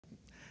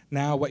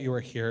Now what you are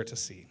here to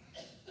see.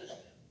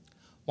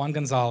 Juan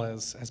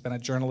Gonzalez has been a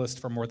journalist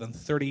for more than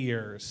 30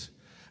 years,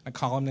 a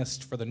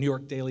columnist for the New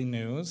York Daily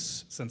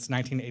News since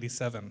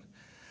 1987.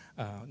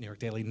 New York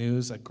Daily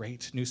News, a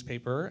great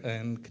newspaper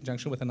in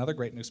conjunction with another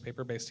great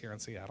newspaper based here in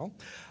Seattle.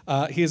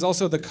 He is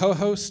also the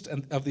co-host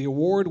of the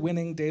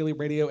award-winning daily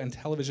radio and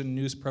television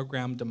news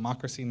program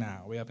Democracy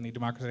Now! We have any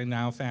Democracy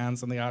Now!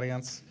 Fans in the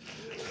audience?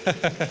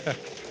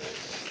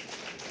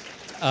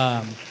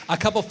 A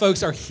couple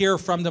folks are here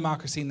from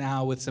Democracy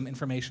Now! With some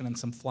information and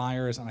some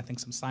flyers and I think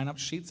some sign-up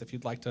sheets if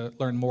you'd like to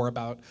learn more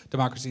about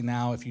Democracy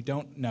Now! If you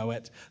don't know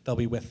it, they'll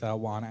be with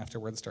Juan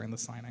afterwards during the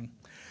signing.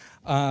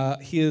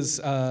 He is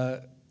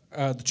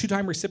the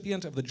two-time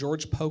recipient of the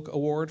George Polk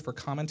Award for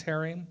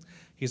Commentary.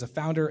 He's a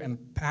founder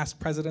and past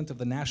president of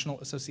the National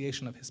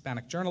Association of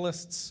Hispanic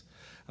Journalists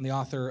and the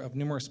author of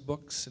numerous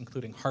books,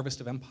 including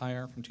Harvest of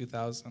Empire from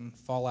 2000,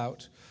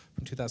 Fallout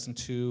from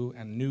 2002,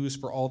 and News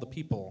for All the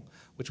People,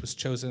 which was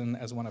chosen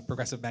as one of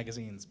Progressive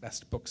Magazine's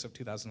best books of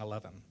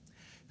 2011.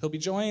 He'll be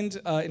joined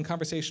in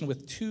conversation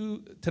with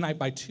tonight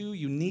by two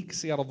unique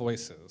Seattle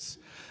voices.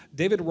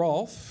 David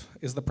Rolf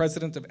is the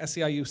president of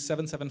SEIU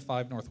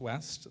 775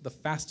 Northwest, the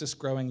fastest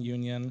growing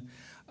union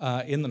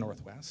in the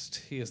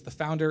Northwest. He is the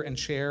founder and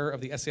chair of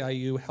the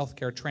SEIU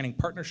Healthcare Training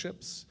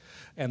Partnerships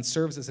and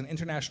serves as an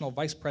international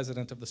vice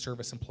president of the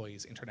Service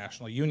Employees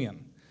International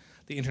Union,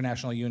 the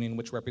international union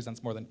which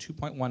represents more than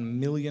 2.1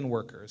 million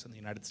workers in the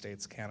United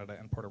States, Canada,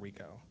 and Puerto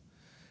Rico.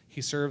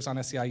 He serves on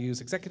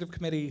SEIU's executive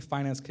committee,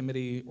 finance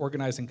committee,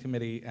 organizing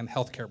committee, and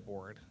healthcare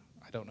board.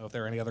 I don't know if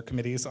there are any other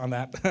committees on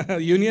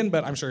that union,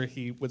 but I'm sure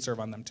he would serve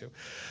on them too.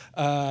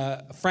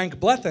 Frank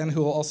Blethen,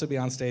 who will also be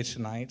on stage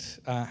tonight,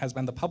 has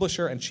been the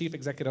publisher and chief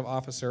executive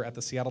officer at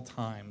the Seattle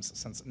Times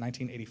since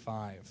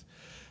 1985,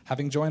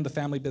 having joined the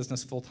family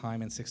business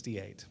full-time in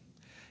 '68.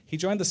 He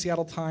joined the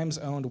Seattle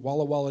Times-owned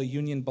Walla Walla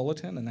Union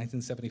Bulletin in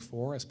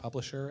 1974 as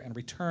publisher and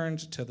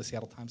returned to the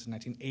Seattle Times in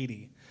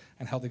 1980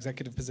 and held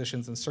executive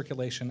positions in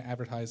circulation,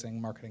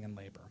 advertising, marketing, and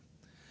labor.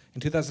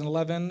 In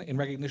 2011, in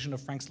recognition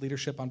of Frank's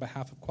leadership on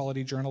behalf of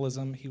quality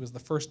journalism, he was the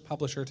first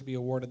publisher to be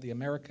awarded the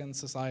American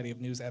Society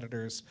of News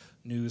Editors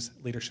News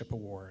Leadership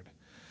Award.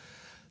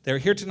 They're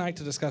here tonight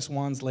to discuss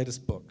Juan's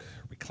latest book,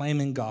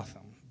 Reclaiming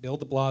Gotham, Bill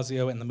de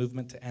Blasio and the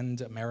Movement to End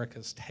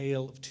America's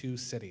Tale of Two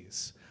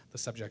Cities, the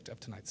subject of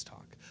tonight's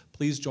talk.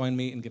 Please join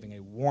me in giving a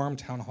warm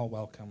town hall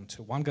welcome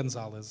to Juan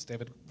Gonzalez,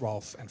 David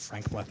Rolf, and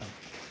Frank Blethen.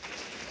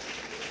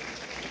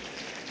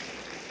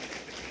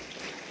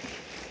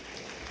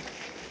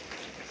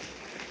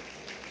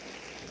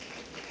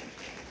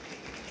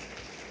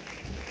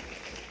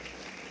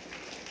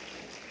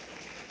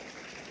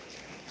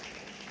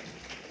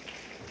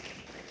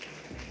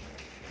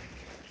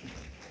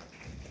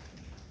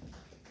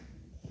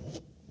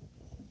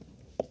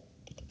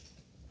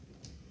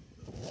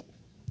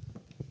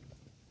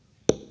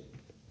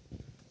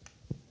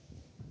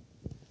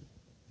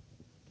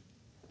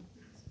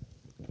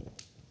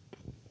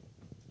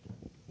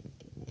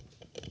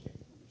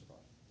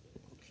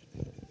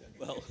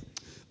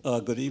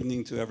 Good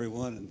evening to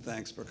everyone, and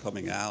thanks for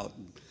coming out.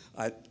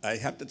 I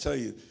have to tell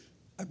you,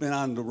 I've been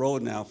on the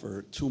road now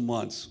for 2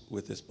 months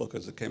with this book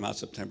as it came out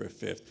September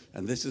 5th,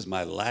 and this is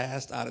my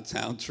last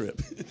out-of-town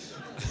trip.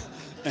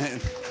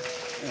 and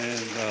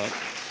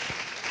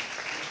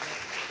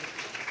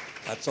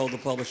I told the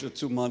publisher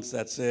 2 months,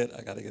 that's it.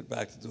 I got to get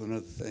back to doing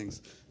other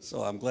things.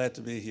 So I'm glad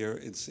to be here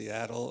in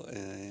Seattle,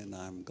 and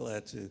I'm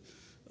glad to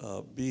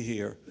be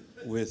here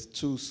with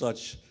two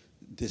such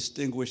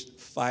distinguished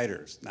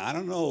fighters. Now, I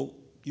don't know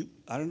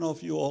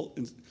if you all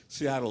in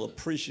Seattle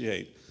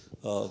appreciate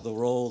the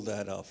role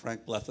that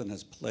Frank Blethen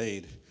has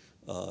played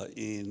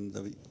in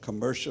the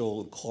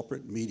commercial and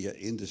corporate media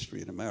industry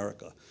in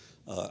America.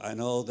 I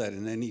know that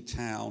in any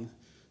town,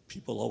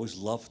 people always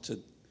love to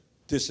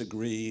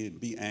disagree and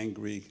be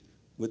angry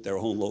with their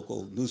own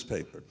local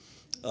newspaper.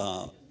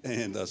 So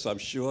I'm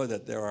sure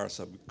that there are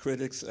some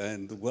critics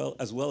and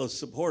as well as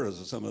supporters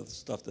of some of the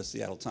stuff the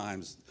Seattle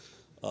Times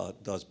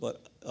does.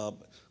 But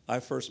I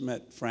first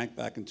met Frank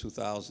back in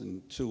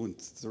 2002 and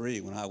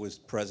 2003 when I was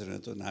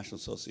president of the National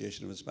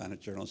Association of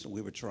Hispanic Journalists, and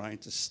we were trying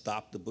to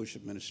stop the Bush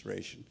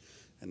administration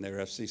and their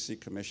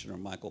FCC commissioner,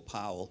 Michael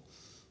Powell,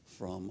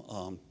 from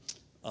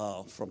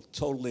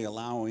totally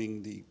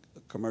allowing the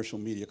commercial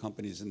media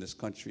companies in this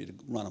country to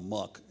run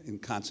amok in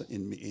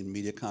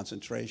media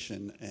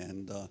concentration.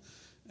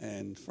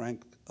 And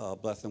Frank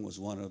Blethen was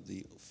one of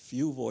the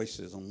few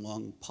voices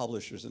among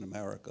publishers in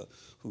America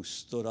who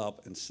stood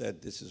up and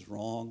said, this is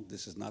wrong,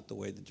 this is not the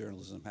way the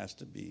journalism has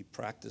to be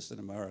practiced in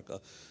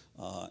America,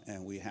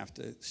 and we have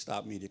to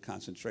stop media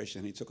concentration.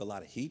 And he took a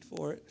lot of heat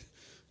for it.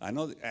 I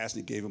know that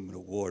Ashley gave him an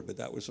award, but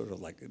that was sort of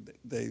like,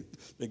 they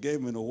gave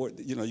him an award.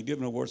 You know, you give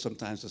an award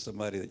sometimes to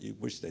somebody that you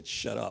wish they'd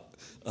shut up.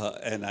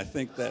 And I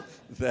think that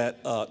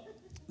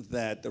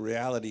the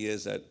reality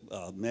is that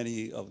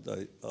many of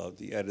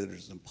the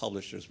editors and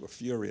publishers were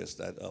furious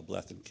that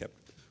Blethen kept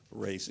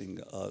raising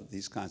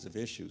these kinds of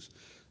issues.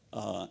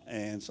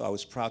 And so I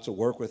was proud to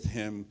work with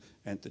him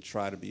and to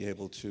try to be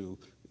able to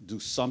do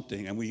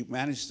something, and we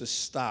managed to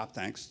stop,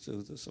 thanks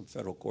to some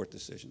federal court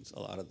decisions, a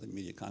lot of the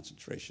media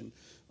concentration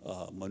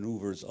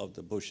maneuvers of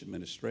the Bush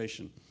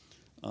administration.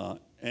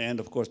 And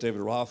of course,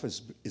 David Rolf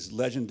is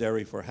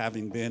legendary for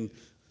having been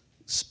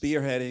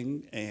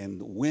spearheading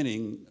and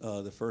winning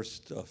the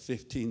first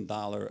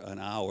 $15 an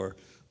hour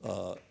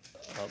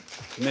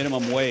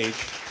minimum wage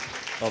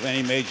of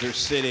any major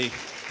city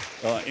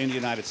in the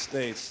United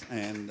States.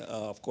 And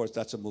of course,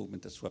 that's a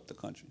movement that swept the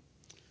country.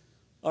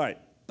 All right,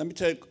 let me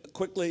tell you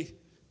quickly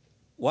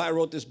why I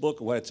wrote this book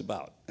and what it's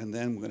about. And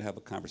then we're gonna have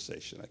a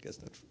conversation. I guess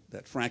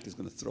that Frank is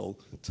gonna throw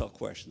tough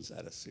questions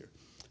at us here.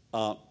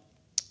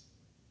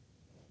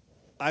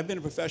 I've been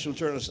a professional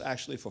journalist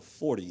actually for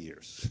 40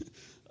 years.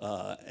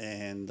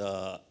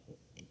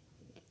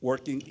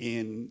 Working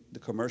in the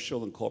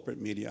commercial and corporate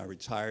media. I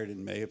retired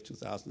in May of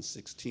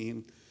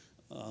 2016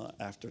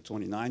 after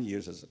 29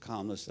 years as a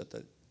columnist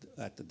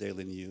at the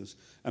Daily News.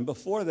 And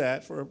before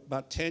that, for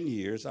about 10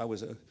 years, I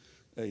was a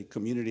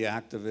community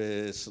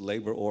activist,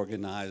 labor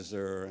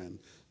organizer, and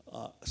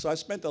so I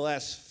spent the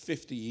last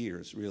 50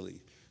 years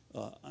really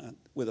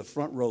with a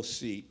front row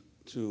seat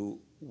to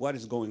what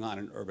is going on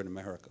in urban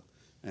America.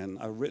 And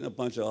I've written a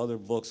bunch of other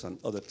books on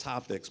other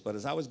topics, but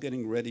as I was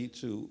getting ready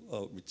to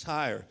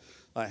retire,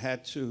 I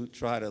had to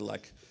try to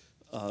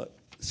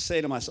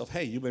say to myself,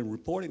 hey, you've been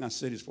reporting on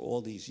cities for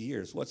all these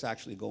years. What's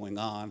actually going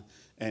on,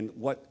 and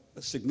what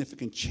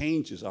significant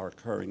changes are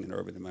occurring in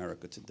urban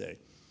America today?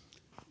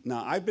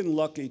 Now, I've been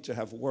lucky to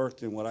have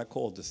worked in what I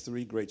call the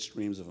three great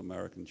streams of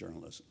American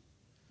journalism.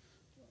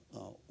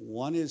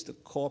 One is the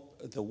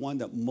one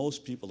that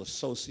most people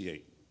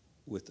associate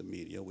with the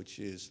media, which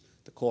is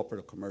the corporate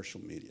or commercial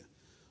media.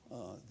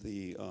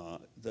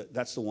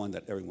 That's the one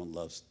that everyone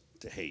loves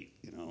to hate,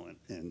 you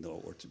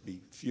know, or to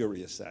be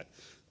furious at.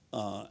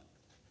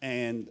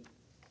 And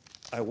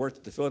I worked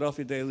at the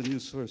Philadelphia Daily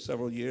News for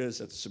several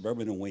years, at the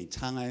Suburban and Wayne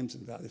Times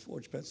in Valley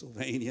Forge,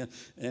 Pennsylvania,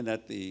 and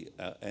at the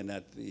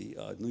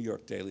New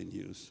York Daily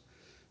News.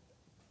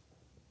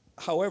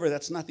 However,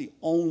 that's not the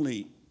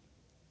only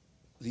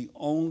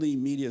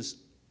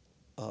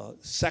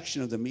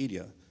section of the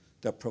media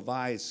that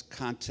provides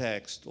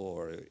context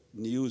or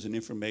news and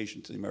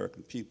information to the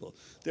American people.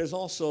 There's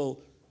also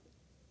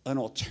an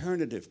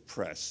alternative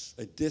press,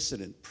 a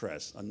dissident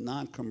press, a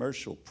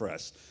non-commercial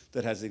press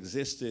that has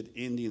existed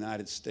in the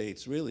United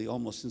States really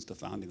almost since the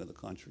founding of the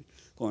country,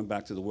 going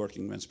back to the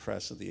working men's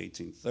press of the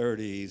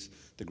 1830s,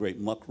 the great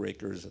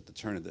muckrakers at the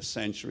turn of the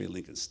century,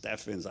 Lincoln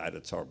Steffens, Ida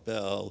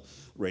Tarbell,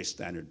 Ray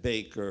Stannard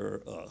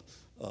Baker,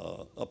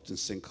 Upton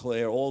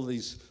Sinclair, all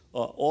these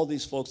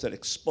folks that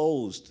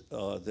exposed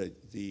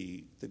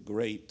the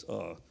great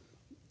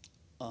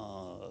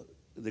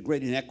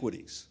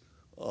inequities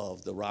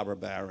of the robber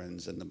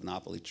barons and the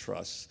monopoly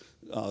trusts,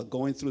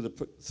 going through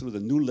the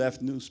New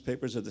Left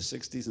newspapers of the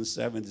 60s and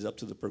 70s up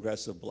to the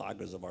progressive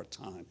bloggers of our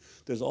time.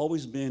 There's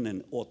always been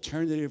an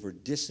alternative or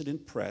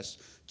dissident press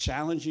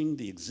challenging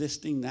the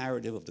existing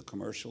narrative of the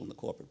commercial and the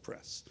corporate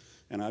press.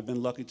 And I've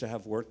been lucky to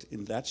have worked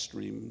in that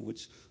stream,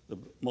 which the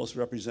most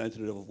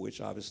representative of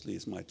which obviously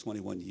is my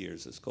 21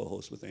 years as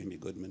co-host with Amy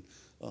Goodman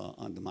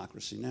on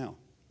Democracy Now!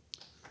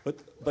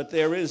 But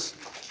there is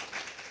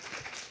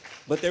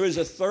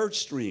a third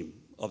stream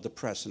of the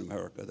press in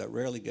America that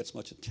rarely gets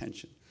much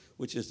attention,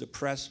 which is the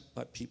press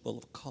by people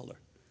of color.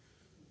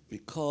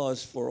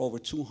 Because for over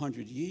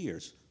 200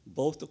 years,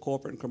 both the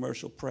corporate and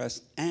commercial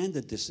press and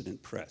the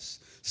dissident press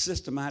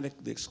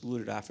systematically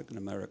excluded African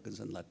Americans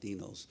and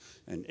Latinos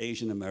and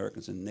Asian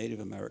Americans and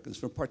Native Americans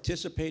from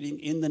participating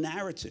in the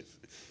narrative,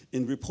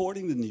 in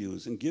reporting the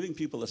news and giving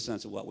people a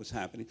sense of what was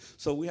happening.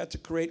 So we had to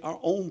create our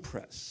own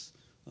press.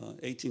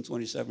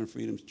 1827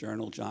 Freedom's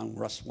Journal, John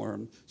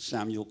Russwurm,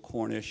 Samuel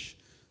Cornish,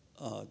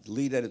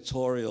 lead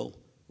editorial,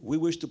 we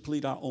wish to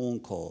plead our own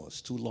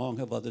cause. Too long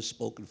have others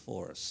spoken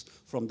for us.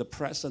 From the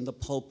press and the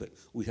pulpit,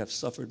 we have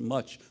suffered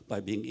much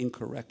by being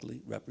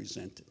incorrectly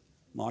represented.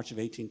 March of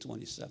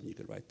 1827, you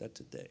could write that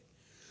today.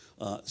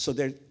 From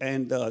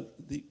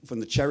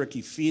the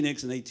Cherokee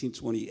Phoenix in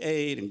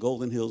 1828 and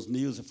Golden Hills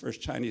News, the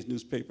first Chinese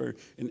newspaper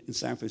in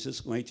San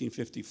Francisco in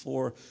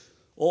 1854,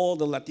 all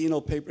the Latino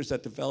papers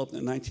that developed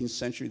in the 19th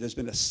century, there's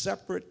been a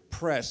separate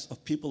press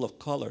of people of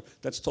color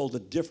that's told a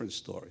different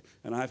story.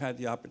 And I've had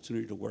the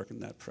opportunity to work in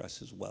that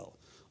press as well.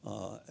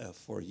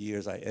 For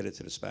years, I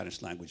edited a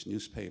Spanish language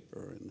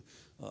newspaper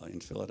in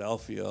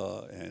Philadelphia,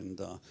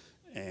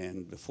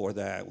 and before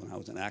that, when I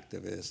was an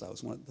activist, I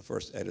was one of the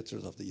first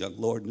editors of the Young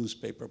Lord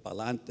newspaper,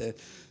 Palante.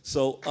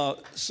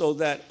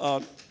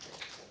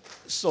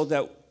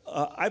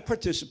 I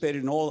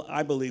participated in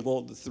I believe,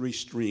 all the three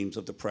streams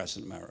of the press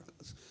in America.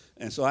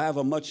 And so I have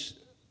a much,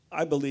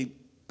 I believe,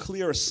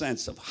 clearer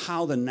sense of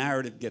how the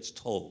narrative gets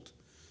told.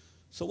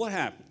 So what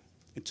happened?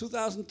 In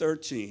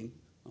 2013,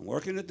 I'm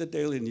working at the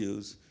Daily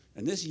News,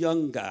 and this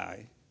young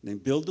guy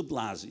named Bill de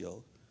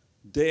Blasio,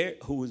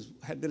 who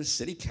had been a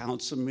city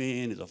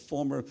councilman, is a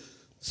former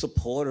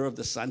supporter of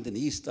the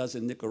Sandinistas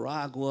in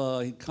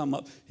Nicaragua. He'd come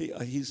up,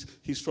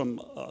 he's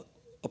from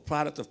a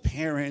product of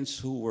parents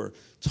who were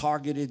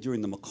targeted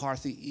during the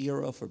McCarthy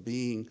era for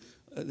being,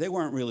 they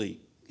weren't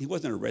really he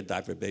wasn't a red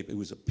diaper baby, he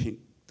was a pink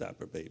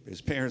diaper baby.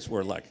 His parents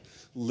were like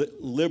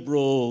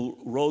liberal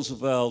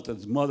Roosevelt, and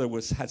his mother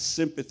had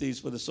sympathies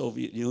for the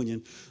Soviet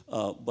Union,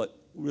 but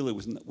really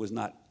was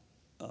not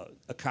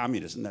a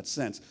communist in that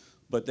sense.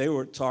 But they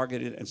were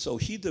targeted, and so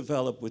he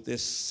developed with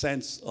this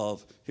sense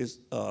of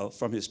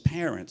from his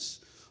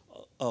parents,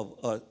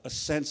 of a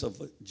sense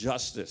of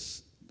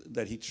justice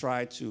that he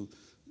tried to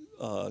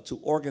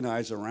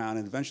organize around,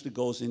 and eventually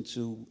goes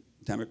into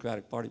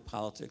Democratic Party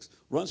politics,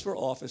 runs for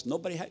office.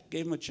 Nobody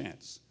gave him a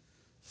chance.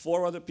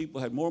 4 other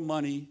people had more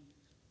money,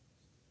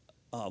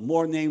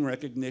 more name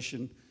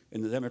recognition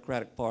in the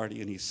Democratic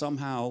Party, and he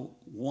somehow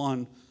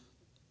won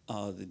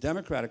the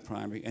Democratic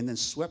primary and then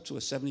swept to a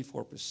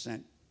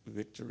 74%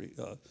 victory,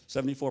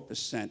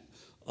 74%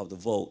 of the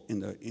vote in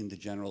the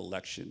general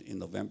election in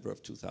November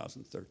of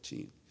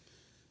 2013.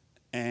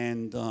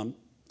 And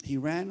he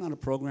ran on a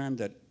program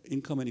that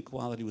income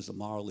inequality was a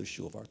moral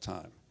issue of our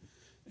time,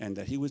 and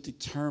that he was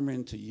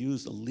determined to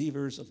use the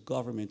levers of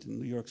government in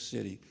New York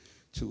City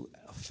to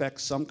affect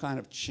some kind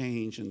of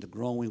change in the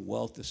growing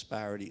wealth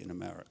disparity in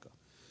America.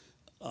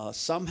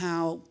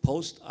 Somehow,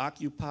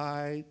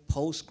 post-Occupy,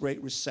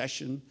 post-Great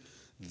Recession,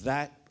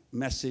 that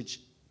message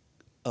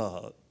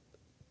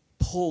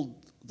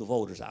pulled the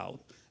voters out,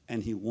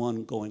 and he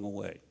won going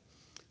away.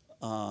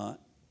 Now,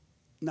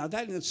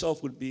 that in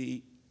itself would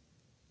be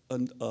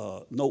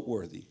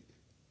noteworthy,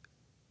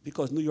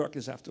 because New York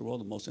is, after all,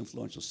 the most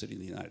influential city in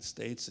the United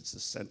States. It's the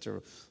center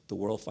of the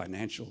world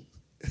financial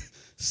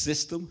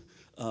system.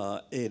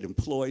 It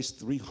employs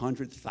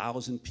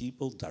 300,000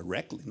 people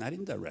directly, not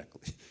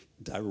indirectly,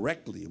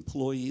 directly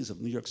employees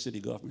of New York City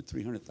government,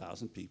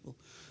 300,000 people.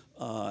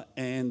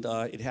 And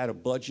it had a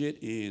budget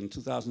in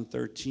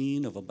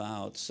 2013 of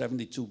about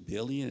 $72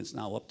 billion. It's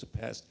now up to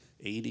past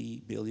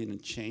 $80 billion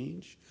and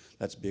change.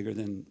 That's bigger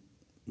than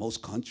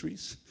most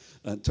countries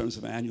in terms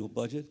of annual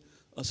budget.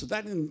 So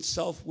that in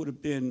itself would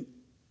have been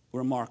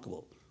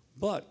remarkable.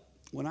 But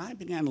when I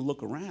began to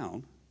look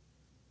around,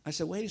 I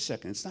said, wait a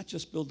second, it's not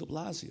just Bill de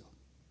Blasio.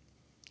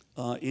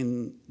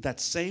 In that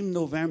same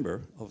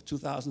November of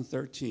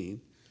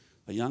 2013,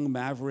 a young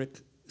maverick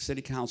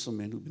city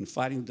councilman who'd been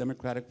fighting the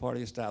Democratic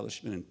Party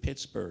establishment in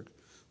Pittsburgh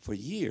for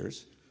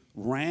years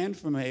ran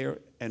for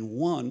mayor and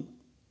won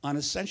on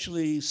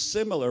essentially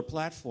similar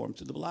platform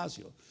to de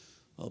Blasio,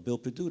 Bill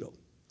Peduto.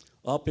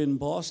 Up in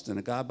Boston,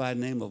 a guy by the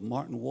name of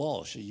Martin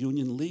Walsh, a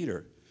union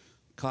leader,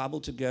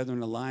 cobbled together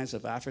an alliance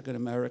of African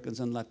Americans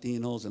and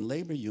Latinos and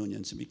labor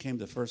unions and became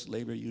the first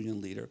labor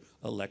union leader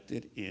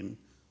elected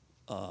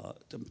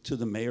to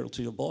the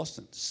mayoralty of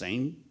Boston,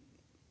 same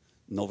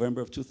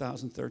November of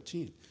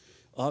 2013.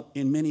 Up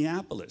in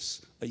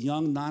Minneapolis, a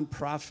young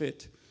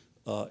nonprofit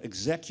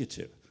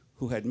executive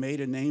who had made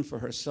a name for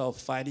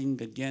herself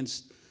fighting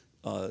against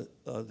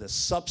the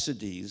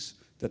subsidies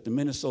that the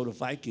Minnesota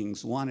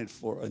Vikings wanted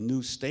for a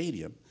new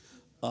stadium,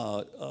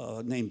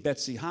 named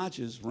Betsy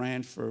Hodges,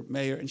 ran for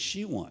mayor, and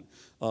she won.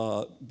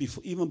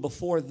 Even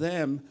before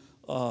them,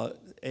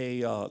 a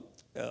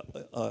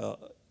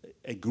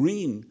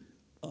Green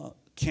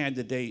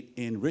candidate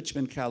in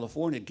Richmond,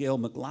 California, Gail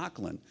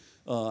McLaughlin,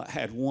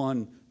 had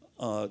won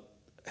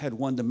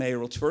the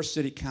mayoralty, first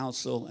city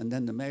council and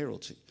then the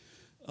mayoralty.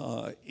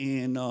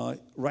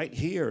 Right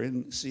here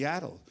in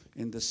Seattle,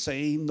 in the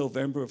same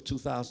November of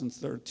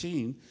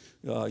 2013,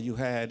 you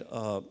had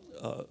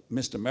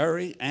Mr.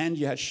 Murray and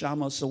you had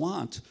Shama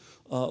Sawant,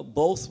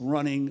 both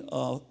running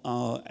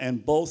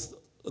and both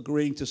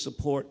agreeing to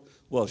support.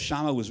 Well,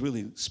 Shama was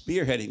really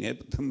spearheading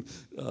it,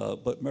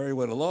 but Murray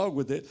went along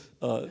with it,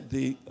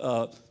 the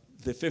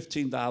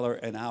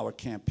 $15 an hour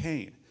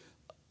campaign.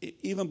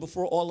 Even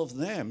before all of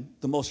them,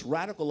 the most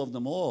radical of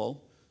them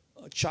all,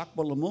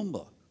 Chokwe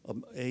Lumumba,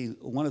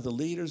 one of the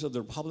leaders of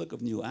the Republic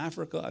of New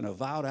Africa, an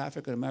avowed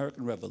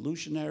African-American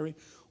revolutionary,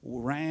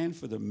 ran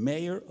for the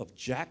mayor of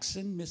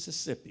Jackson,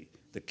 Mississippi,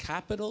 the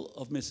capital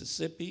of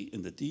Mississippi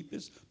in the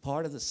deepest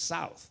part of the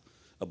South,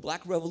 a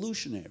black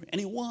revolutionary, and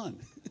he won.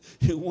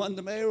 He won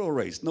the mayoral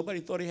race. Nobody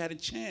thought he had a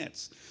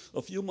chance.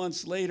 A few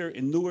months later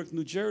in Newark,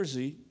 New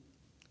Jersey,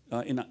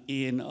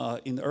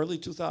 in early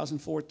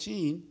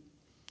 2014,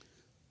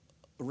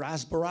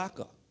 Ras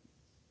Baraka,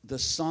 the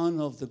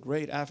son of the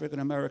great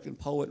African-American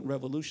poet and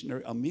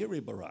revolutionary Amiri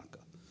Baraka,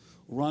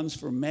 runs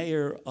for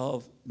mayor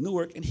of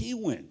Newark, and he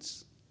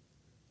wins.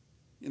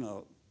 You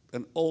know,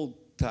 an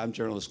old-time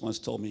journalist once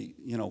told me,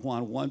 you know,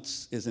 Juan,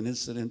 once is an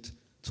incident,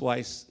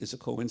 twice is a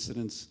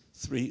coincidence,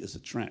 3 is a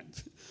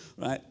trend,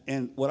 right?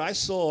 And what I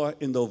saw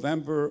in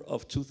November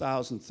of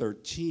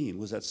 2013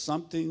 was that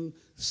something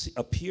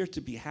appeared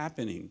to be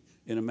happening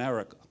in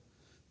America.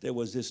 There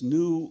was this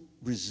new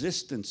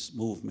resistance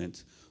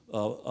movement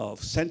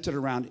centered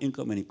around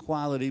income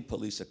inequality,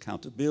 police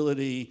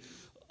accountability,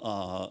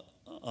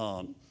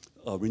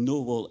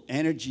 renewable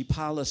energy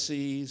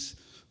policies,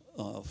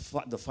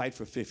 the fight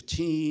for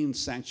 15,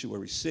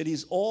 sanctuary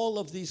cities. All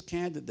of these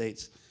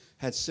candidates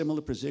had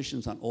similar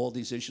positions on all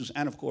these issues,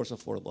 and of course,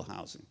 affordable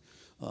housing.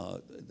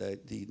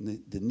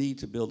 The need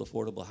to build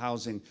affordable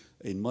housing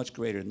in much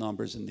greater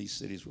numbers, and these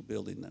cities were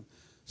building them.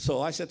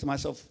 So I said to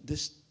myself,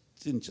 this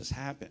didn't just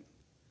happen.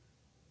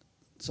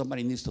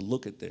 somebody needs to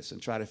look at this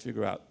and try to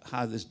figure out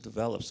how this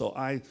develops. So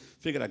I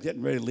figured I'm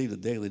getting ready to leave the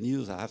Daily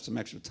News. I have some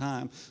extra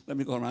time. Let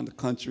me go around the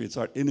country and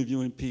start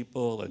interviewing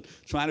people and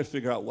trying to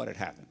figure out what had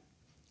happened.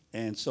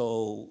 And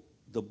so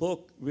the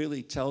book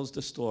really tells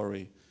the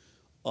story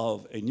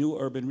of a new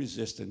urban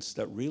resistance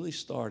that really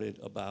started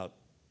about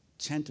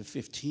 10 to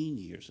 15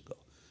 years ago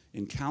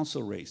in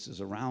council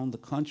races around the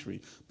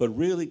country, but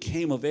really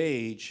came of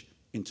age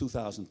in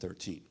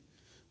 2013,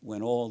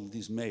 when all of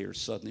these mayors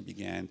suddenly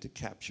began to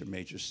capture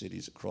major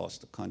cities across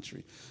the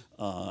country.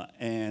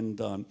 And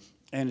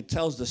it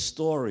tells the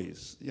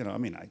stories,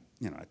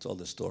 I told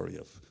the story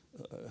of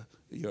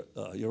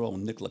your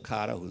own Nick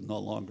Licata, who's no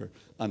longer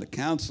on the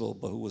council,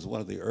 but who was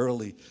one of the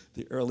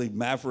early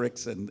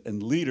mavericks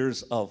and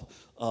leaders of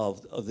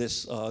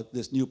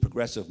this new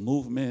progressive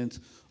movement,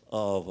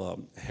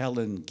 of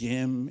Helen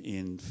Gim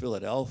in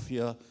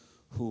Philadelphia,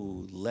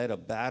 who led a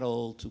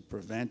battle to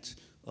prevent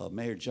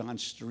Mayor John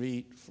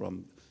Street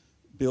from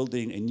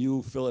building a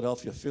new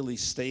Philadelphia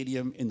Phillies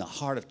stadium in the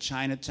heart of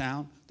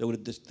Chinatown. They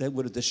would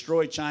have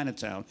destroyed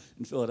Chinatown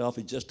in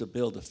Philadelphia just to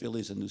build the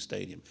Phillies a new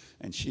stadium.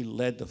 And she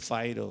led the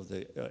fight of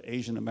the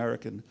Asian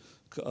American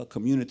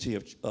community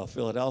of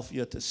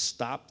Philadelphia to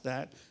stop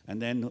that.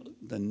 And then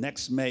the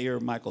next mayor,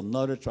 Michael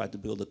Nutter, tried to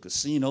build a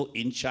casino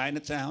in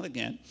Chinatown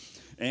again.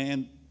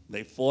 And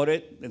they fought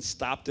it and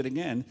stopped it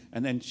again,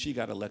 and then she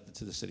got elected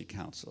to the city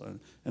council.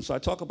 And so I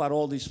talk about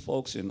all these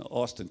folks in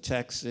Austin,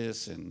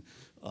 Texas, and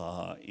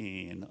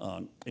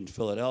in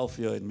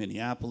Philadelphia, in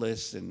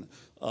Minneapolis, and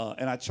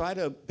I try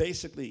to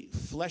basically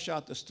flesh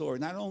out the story,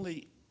 not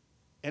only,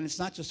 and it's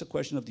not just a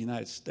question of the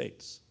United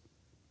States.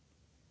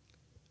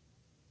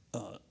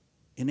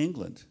 In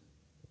England,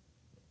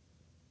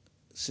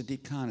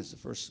 Sadiq Khan is the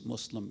first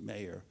Muslim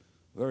mayor,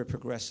 very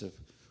progressive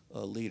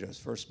leader,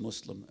 first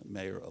Muslim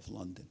mayor of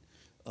London.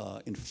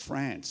 In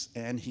France,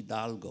 Anne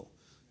Hidalgo,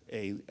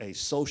 a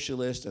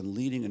socialist and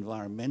leading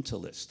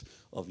environmentalist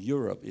of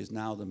Europe, is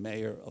now the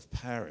mayor of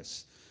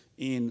Paris.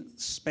 In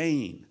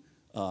Spain,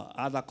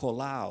 Ada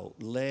Colau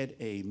led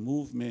a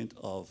movement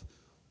of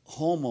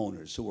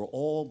homeowners who were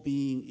all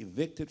being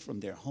evicted from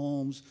their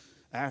homes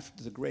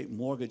after the great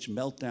mortgage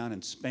meltdown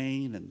in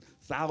Spain, and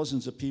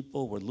thousands of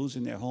people were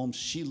losing their homes.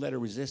 She led a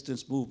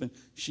resistance movement.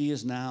 She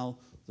is now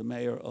the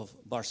mayor of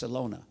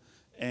Barcelona.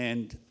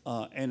 And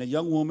a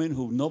young woman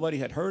who nobody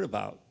had heard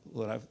about.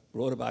 Well, I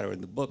wrote about her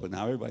in the book, but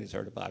now everybody's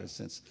heard about her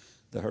since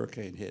the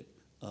hurricane hit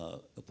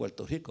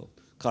Puerto Rico,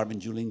 Carmen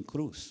Yulín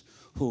Cruz,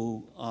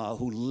 who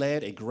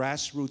led a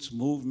grassroots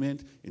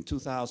movement in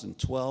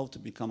 2012 to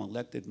become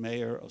elected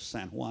mayor of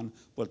San Juan,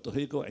 Puerto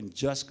Rico, and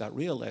just got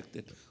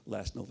reelected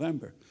last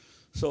November.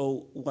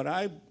 So what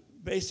I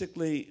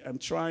basically am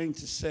trying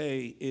to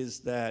say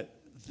is that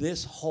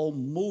this whole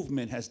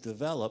movement has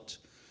developed,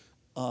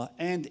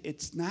 and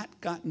it's not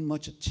gotten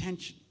much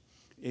attention.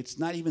 It's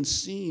not even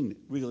seen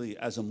really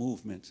as a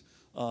movement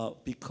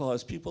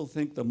because people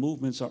think the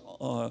movements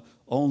are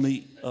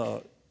only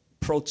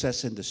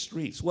protests in the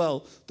streets.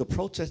 Well,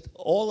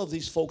 all of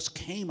these folks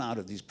came out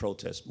of these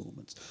protest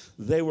movements.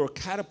 They were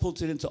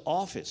catapulted into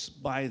office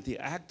by the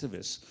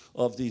activists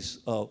of these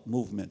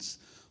movements.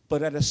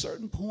 But at a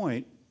certain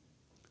point,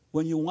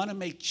 when you want to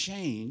make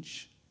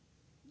change,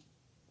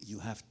 you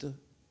have to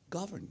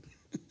govern.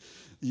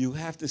 You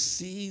have to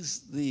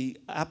seize the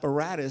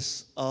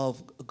apparatus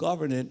of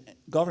government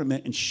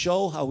and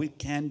show how it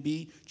can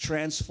be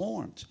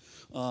transformed.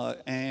 So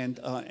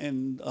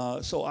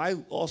I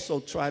also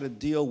try to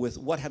deal with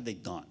what have they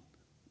done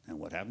and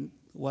what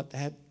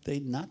have they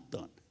not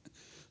done.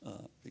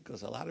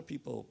 Because a lot of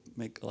people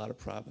make a lot of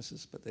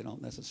promises, but they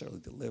don't necessarily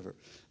deliver.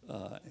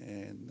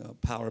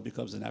 Power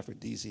becomes an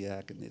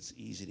aphrodisiac, and it's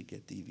easy to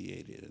get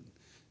deviated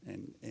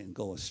and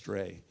go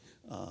astray.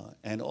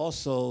 And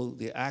also,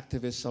 the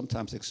activists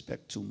sometimes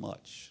expect too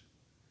much.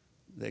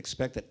 They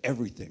expect that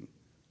everything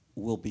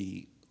will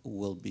be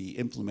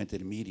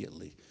implemented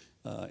immediately.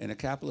 In a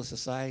capitalist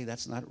society,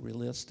 that's not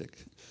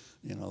realistic.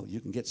 You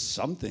can get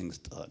some things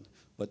done,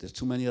 but there's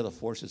too many other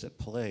forces at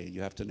play.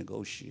 You have to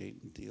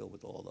negotiate and deal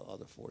with all the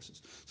other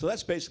forces. So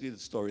that's basically the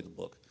story of the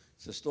book.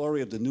 It's the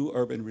story of the new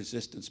urban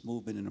resistance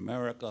movement in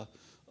America,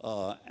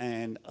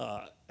 and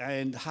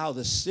how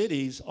the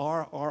cities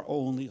are our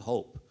only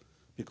hope.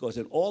 Because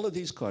in all of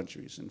these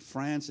countries, in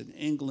France and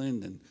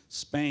England and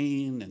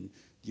Spain and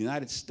the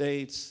United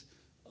States,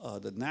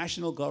 the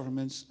national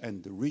governments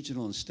and the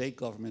regional and state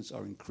governments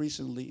are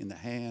increasingly in the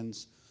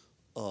hands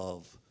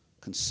of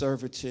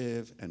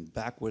conservative and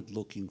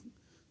backward-looking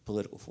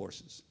political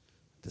forces.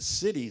 The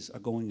cities are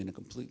going in a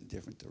completely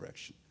different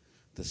direction.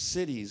 The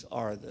cities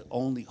are the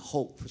only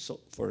hope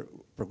for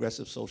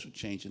progressive social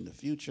change in the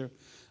future,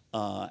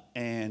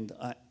 and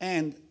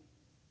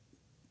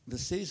the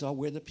cities are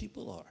where the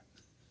people are.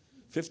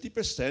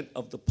 50%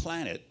 of the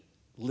planet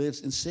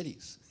lives in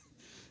cities.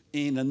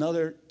 In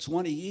another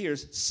 20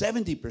 years,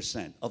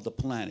 70% of the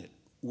planet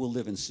will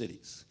live in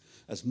cities,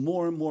 as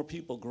more and more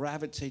people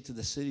gravitate to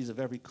the cities of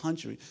every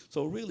country.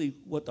 So really,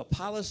 what the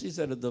policies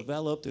that are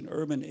developed in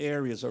urban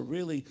areas are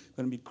really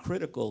going to be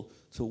critical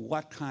to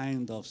what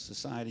kind of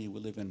society we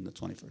live in the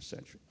 21st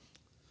century.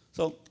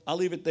 So I'll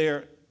leave it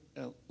there.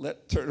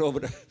 Turn it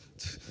over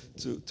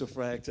to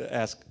Frank to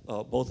ask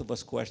both of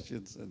us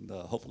questions and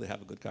hopefully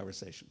have a good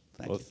conversation.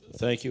 Thank you.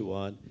 Thank you,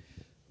 Juan.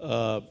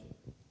 The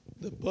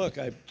book,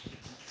 I've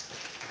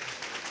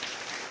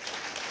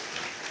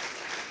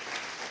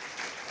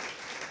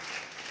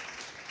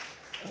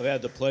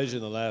had the pleasure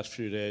in the last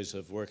few days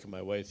of working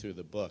my way through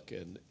the book,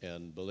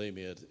 and believe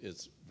me,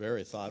 it's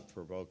very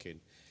thought-provoking.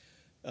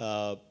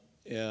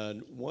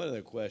 And one of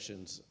the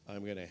questions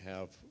I'm going to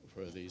have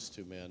for these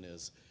two men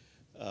is,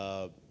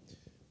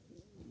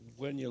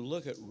 when you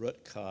look at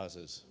root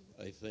causes,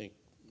 I think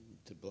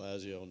de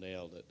Blasio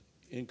nailed it,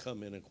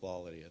 income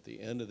inequality. At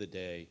the end of the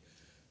day,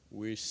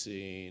 we're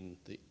seeing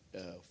the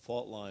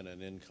fault line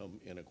on income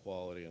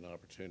inequality and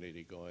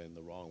opportunity going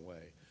the wrong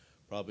way,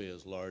 probably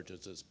as large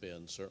as it's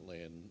been,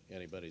 certainly in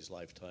anybody's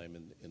lifetime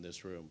in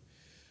this room.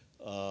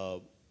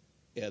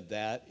 And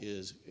that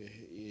is,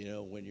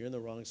 when you're in the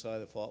wrong side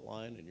of the fault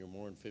line and you're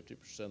more than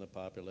 50% of the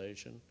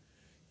population,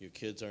 your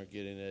kids aren't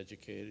getting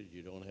educated,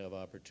 you don't have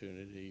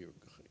opportunity,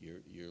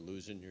 you're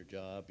losing your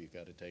job, you've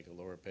got to take a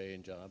lower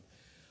paying job.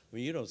 I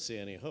mean, you don't see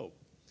any hope.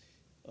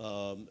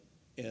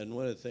 And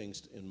one of the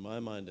things in my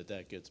mind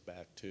that gets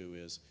back to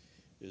is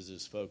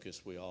this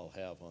focus we all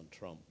have on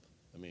Trump.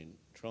 I mean,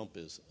 Trump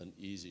is an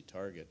easy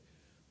target,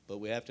 but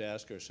we have to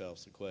ask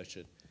ourselves the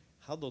question,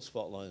 how those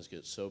fault lines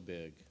get so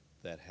big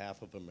that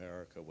half of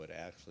America would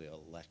actually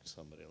elect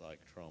somebody like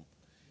Trump?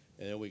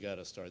 And then we got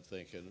to start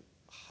thinking,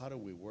 how do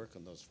we work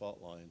on those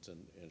fault lines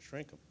and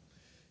shrink them?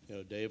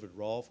 David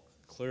Rolf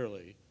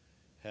clearly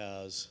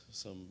has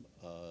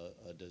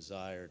a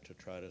desire to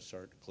try to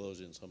start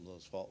closing some of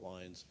those fault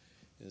lines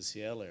in the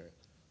Seattle area.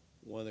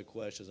 One of the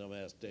questions I'm going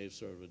to ask Dave,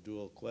 sort of a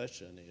dual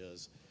question,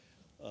 is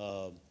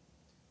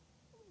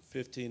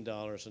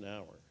 $15 an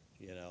hour.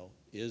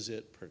 Is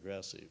it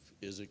progressive?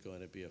 Is it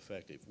going to be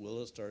effective?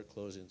 Will it start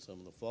closing some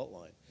of the fault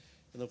line?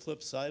 And the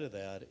flip side of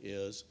that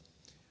is,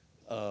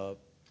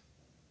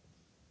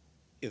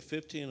 if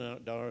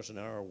 $15 an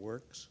hour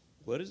works,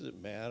 what does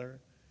it matter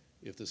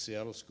if the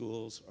Seattle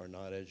schools are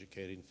not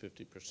educating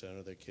 50%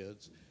 of their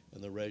kids,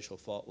 and the racial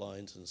fault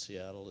lines in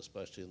Seattle,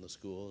 especially in the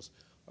schools,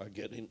 are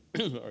getting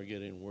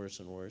worse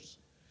and worse?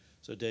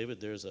 So, David,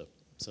 there's a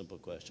simple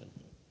question.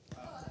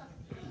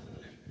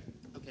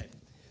 Okay,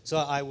 so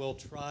I will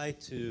try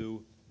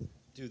to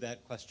do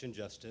that question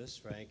justice,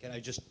 Frank. And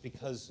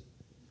because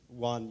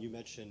Juan, you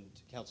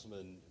mentioned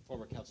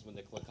former Councilman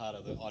Nick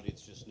Licata, the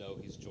audience just know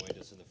he's joined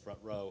us in the front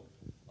row,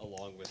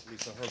 along with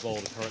Lisa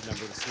Herbold, a current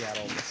member of the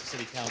Seattle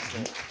City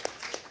Council.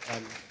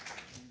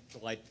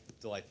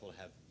 Delightful to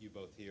have you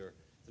both here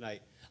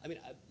tonight. I mean,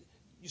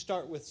 you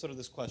start with sort of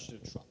this question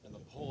of Trump and the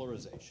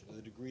polarization and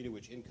the degree to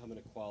which income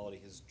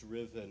inequality has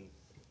driven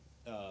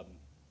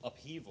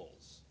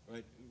upheavals,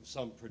 right?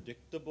 Some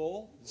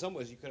predictable. In some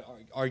ways, you could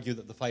argue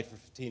that the fight for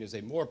 15 is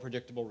a more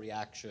predictable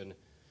reaction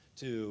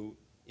to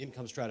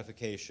income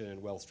stratification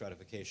and wealth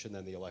stratification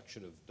than the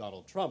election of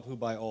Donald Trump, who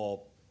by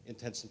all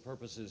intents and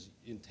purposes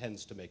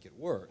intends to make it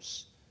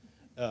worse.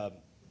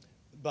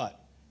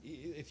 But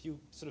if you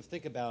sort of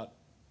think about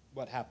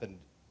what happened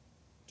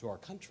to our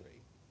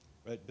country,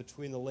 right,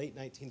 between the late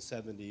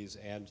 1970s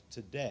and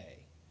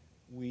today,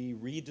 we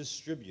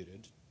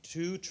redistributed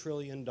 $2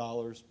 trillion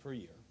per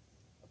year,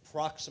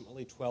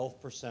 approximately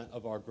 12%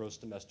 of our gross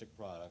domestic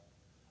product,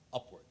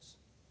 upwards,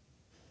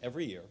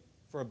 every year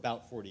for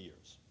about 40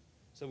 years.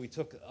 So we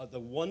took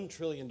the $1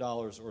 trillion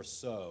or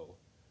so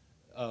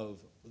of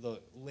the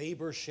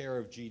labor share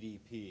of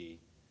GDP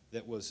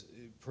that was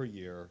per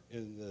year,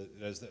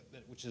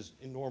 which is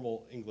in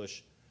normal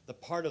English, the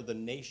part of the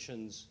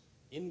nation's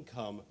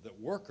income that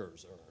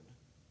workers earn.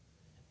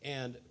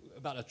 And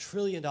about $1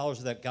 trillion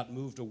of that got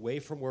moved away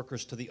from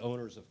workers to the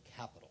owners of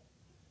capital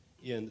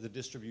in the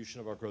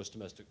distribution of our gross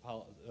domestic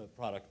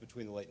product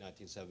between the late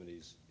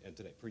 1970s and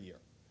today, per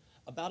year.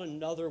 About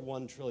another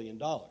 $1 trillion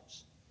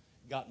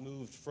got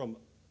moved from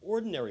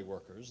ordinary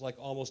workers, like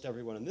almost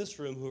everyone in this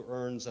room who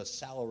earns a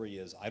salary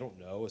as, I don't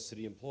know, a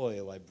city employee,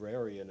 a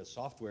librarian, a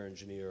software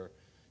engineer,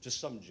 just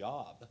some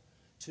job,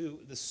 to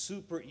the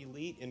super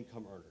elite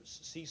income earners,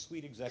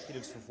 C-suite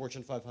executives for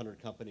Fortune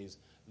 500 companies.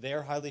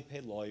 They're highly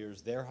paid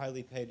lawyers, they're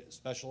highly paid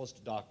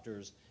specialist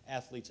doctors,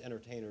 athletes,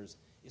 entertainers,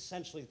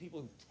 essentially people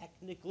who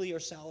technically are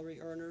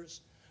salary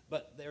earners,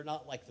 but they're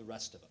not like the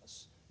rest of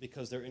us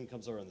because their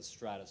incomes are in the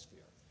stratosphere.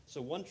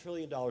 So $1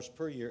 trillion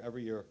per year,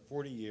 every year,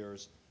 40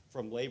 years,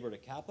 from labor to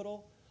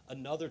capital,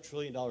 another $1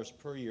 trillion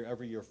per year,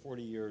 every year,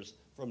 40 years,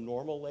 from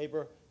normal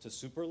labor to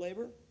super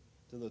labor,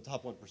 to the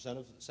top 1%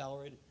 of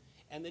salaried,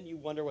 and then you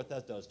wonder what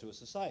that does to a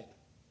society,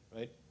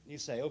 right? You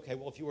say, okay,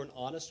 well, if you were an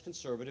honest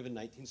conservative in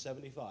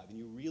 1975 and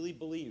you really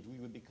believed we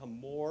would become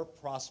more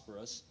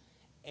prosperous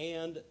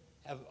and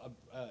have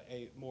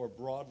a more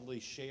broadly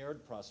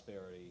shared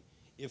prosperity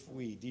if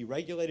we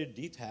deregulated,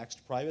 detaxed,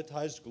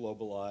 privatized,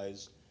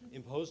 globalized,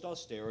 imposed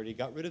austerity,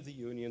 got rid of the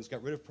unions,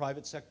 got rid of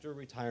private sector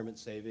retirement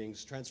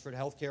savings, transferred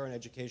healthcare and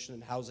education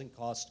and housing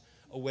costs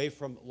away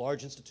from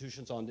large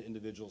institutions onto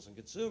individuals and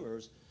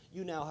consumers,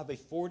 you now have a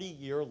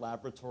 40-year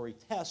laboratory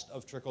test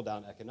of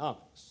trickle-down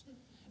economics.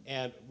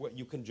 And what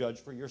you can judge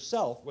for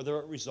yourself whether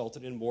it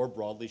resulted in more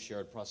broadly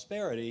shared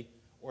prosperity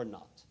or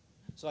not.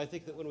 So I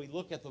think that when we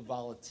look at the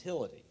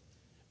volatility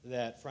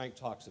that Frank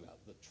talks about,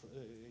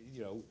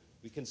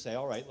 we can say,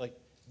 all right, like,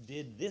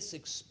 did this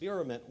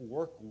experiment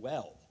work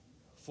well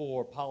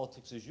for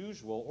politics as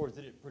usual, or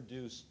did it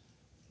produce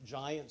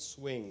giant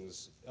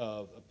swings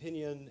of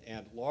opinion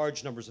and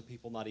large numbers of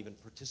people not even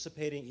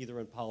participating either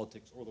in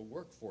politics or the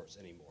workforce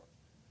anymore?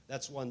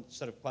 That's one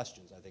set of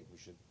questions I think we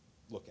should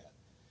look at.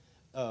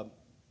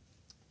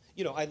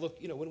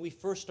 When we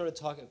first started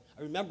talking,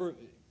 I remember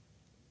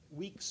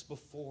weeks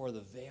before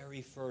the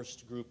very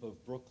first group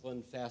of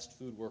Brooklyn fast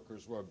food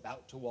workers were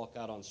about to walk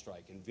out on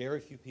strike, and very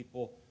few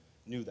people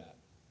knew that.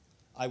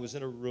 I was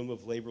in a room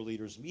of labor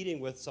leaders meeting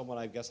with someone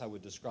I guess I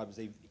would describe as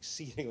an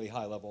exceedingly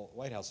high-level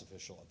White House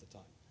official at the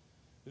time,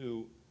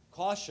 who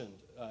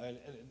cautioned, and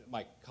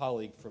my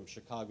colleague from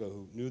Chicago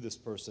who knew this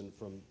person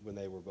from when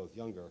they were both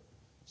younger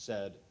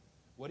said,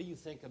 what do you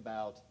think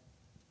about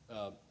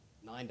 $9,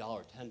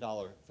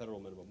 $10 federal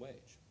minimum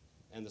wage?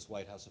 And this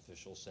White House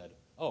official said,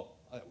 oh,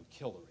 that would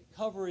kill the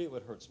recovery, it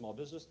would hurt small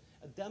business.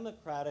 A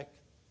Democratic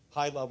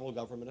high-level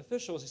government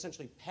official was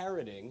essentially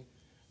parroting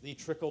the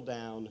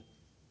trickle-down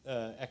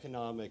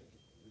economic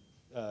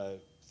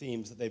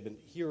themes that they've been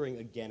hearing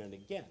again and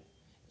again.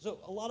 So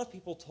a lot of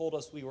people told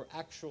us we were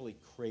actually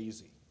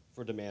crazy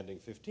for demanding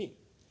 15.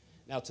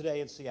 Now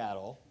today in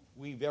Seattle,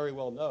 we very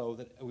well know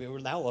that we were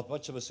now a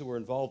bunch of us who were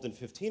involved in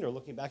 15 are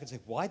looking back and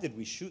saying, why did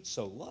we shoot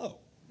so low?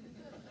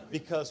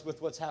 Because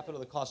with what's happened to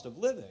the cost of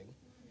living,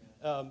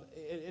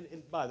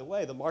 and by the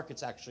way, the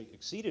market's actually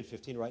exceeded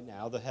 15 right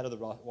now. The head of the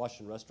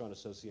Washington Restaurant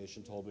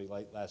Association told me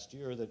last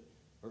year that,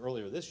 or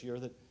earlier this year,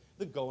 that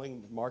the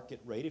going market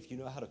rate, if you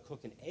know how to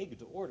cook an egg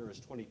to order, is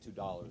 $22 an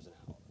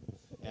hour.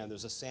 And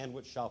there's a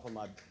sandwich shop on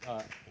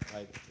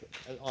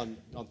on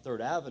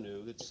 3rd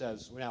Avenue that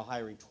says we're now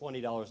hiring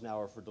 $20 an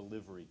hour for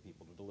delivery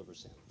people to deliver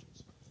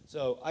sandwiches.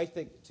 So I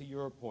think, to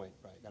your point,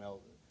 right,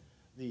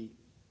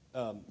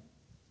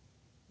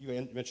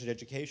 you mentioned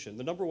education.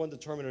 The number one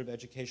determinant of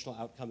educational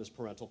outcome is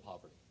parental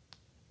poverty.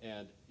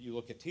 And you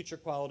look at teacher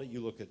quality,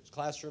 you look at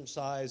classroom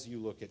size, you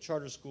look at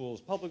charter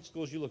schools, public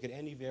schools, you look at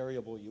any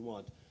variable you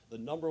want. The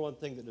number one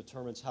thing that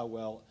determines how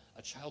well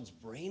a child's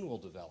brain will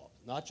develop,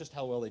 not just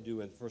how well they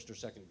do in 1st or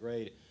 2nd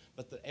grade,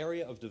 but the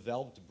area of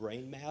developed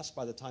brain mass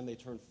by the time they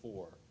turn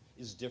 4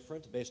 is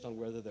different based on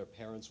whether their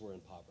parents were in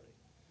poverty.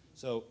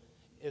 So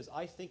as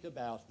I think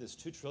about this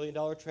 $2 trillion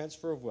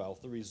transfer of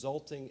wealth, the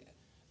resulting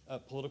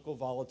political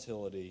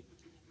volatility,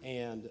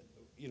 and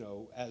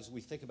as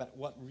we think about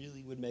what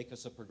really would make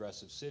us a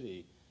progressive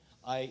city,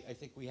 I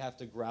think we have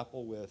to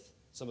grapple with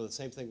some of the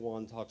same thing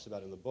Juan talks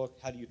about in the book.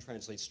 How do you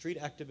translate street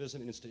activism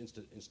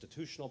into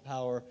institutional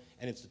power,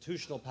 and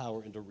institutional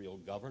power into real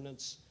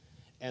governance?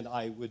 And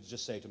I would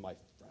just say to my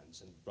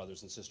friends and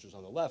brothers and sisters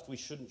on the left, we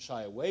shouldn't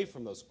shy away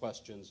from those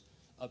questions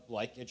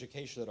like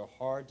education that are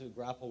hard to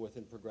grapple with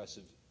in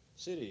progressive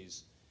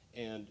cities,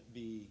 and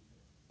be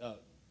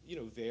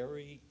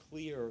very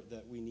clear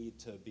that we need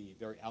to be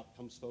very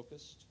outcomes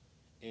focused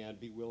and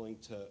be willing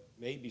to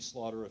maybe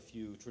slaughter a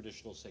few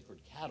traditional sacred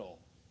cattle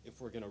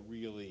if we're going to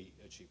really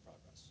achieve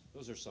progress.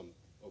 Those are some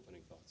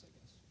opening thoughts, I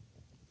guess.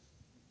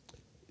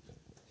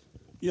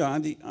 Yeah,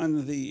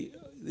 on the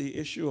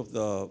issue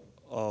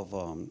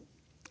of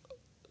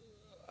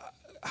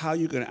how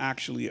you can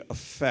actually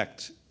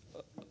affect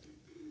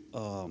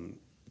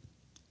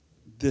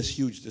this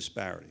huge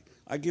disparity.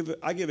 I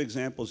give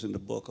examples in the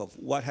book of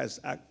what has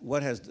de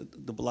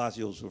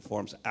Blasio's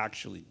reforms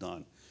actually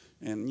done.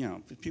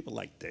 And people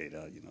like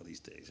data. These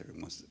days,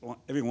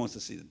 everyone wants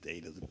to see the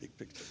data, the big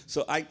picture.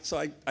 So I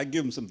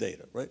give them some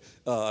data, right?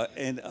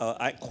 And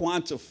I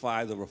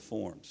quantify the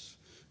reforms.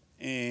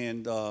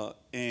 And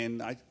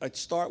I'd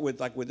start with,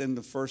 like, within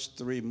the first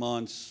 3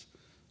 months,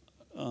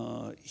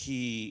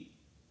 he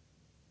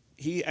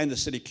and the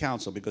city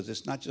council, because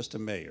it's not just a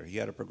mayor. He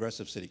had a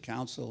progressive city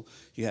council.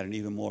 He had an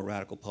even more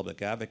radical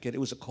public advocate. It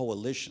was a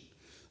coalition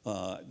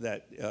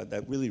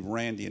that really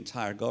ran the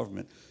entire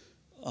government.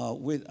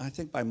 I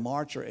think by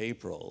March or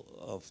April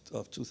of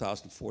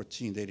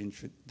 2014,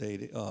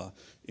 they'd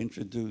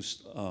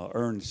introduced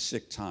earned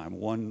sick time,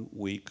 1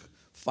 week.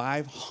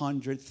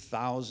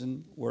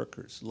 500,000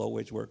 workers,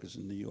 low-wage workers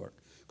in New York,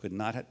 did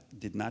not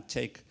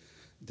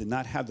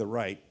have the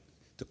right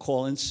to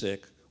call in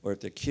sick, or if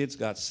their kids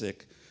got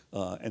sick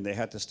and they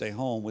had to stay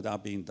home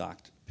without being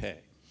docked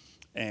pay.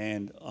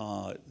 And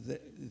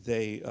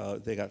they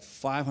got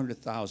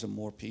 500,000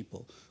 more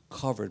people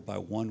covered by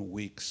 1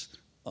 week's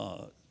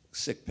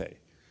sick pay.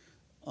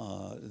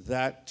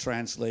 That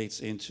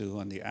translates into,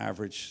 on the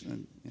average,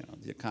 and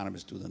the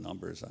economists do the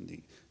numbers,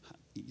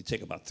 you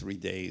take about 3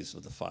 days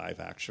of the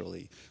 5,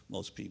 actually,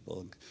 most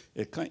people.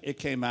 It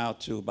came out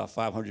to about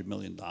 $500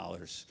 million,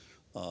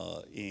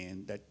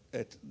 and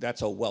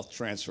that's a wealth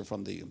transfer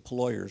from the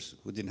employers,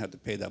 who didn't have to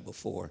pay that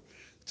before,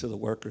 to the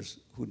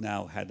workers who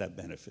now had that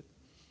benefit.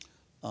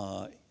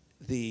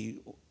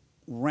 The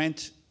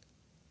rents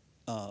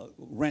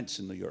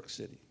in New York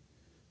City.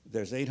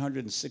 There's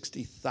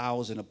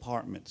 860,000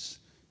 apartments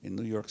in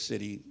New York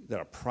City that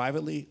are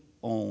privately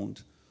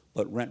owned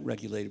but rent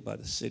regulated by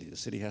the city. The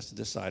city has to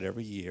decide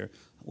every year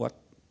what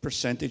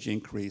percentage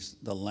increase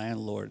the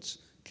landlords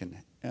can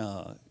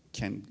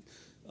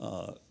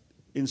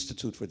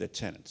institute for their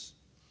tenants.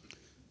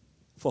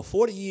 For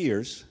 40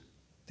 years,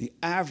 the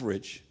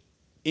average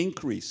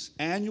increase,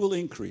 annual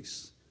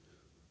increase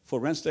for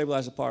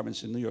rent-stabilized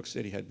apartments in New York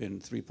City had been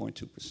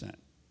 3.2%.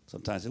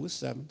 Sometimes it was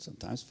 7,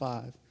 sometimes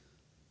 5,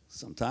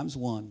 sometimes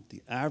 1.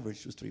 The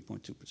average was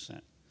 3.2%.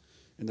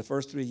 In the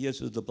first 3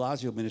 years of the de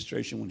Blasio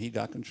administration, when he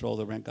got control of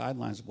the Rent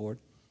Guidelines Board,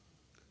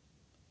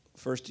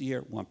 first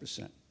year,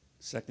 1%.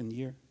 Second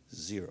year,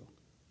 0.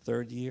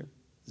 Third year,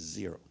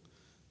 0.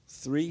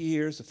 3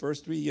 years, the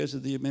first 3 years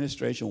of the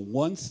administration,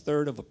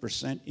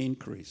 1/3%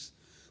 increase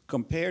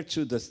compared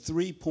to the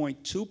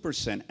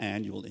 3.2%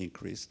 annual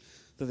increase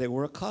that they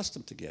were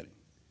accustomed to getting.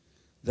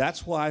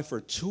 That's why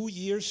for 2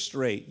 years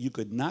straight, you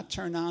could not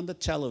turn on the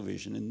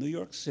television in New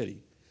York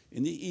City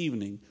in the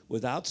evening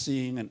without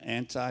seeing an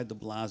anti-de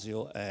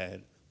Blasio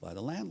ad by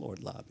the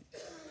landlord lobby,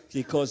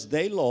 because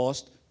they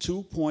lost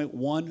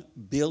 $2.1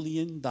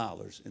 billion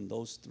in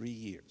those 3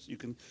 years.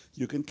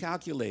 You can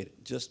calculate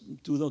it.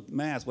 Just do the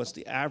math. What's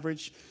the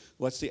average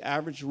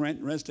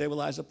rent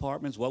stabilized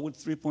apartments? What would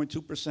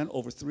 3.2%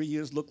 over 3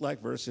 years look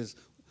like versus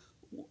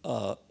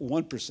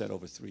 1%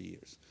 over 3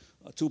 years?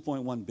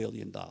 $2.1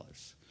 billion.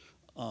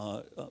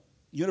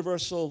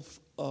 Universal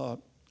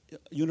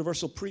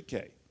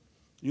pre-K.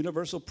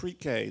 Universal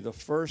pre-K, the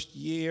first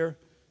year,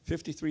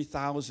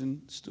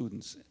 53,000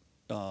 students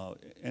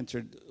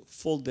entered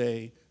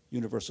full-day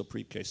universal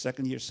pre-K.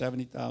 Second year,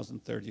 70,000.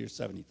 Third year,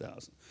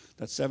 70,000.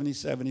 That's 70,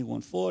 70,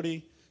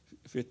 140,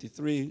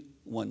 53,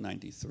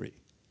 193.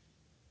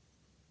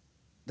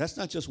 That's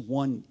not just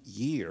 1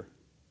 year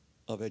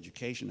of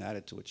education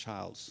added to a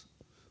child's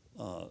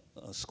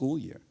school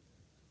year.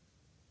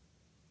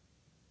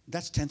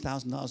 That's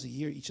 $10,000 a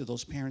year each of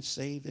those parents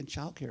saved in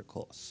child care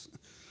costs.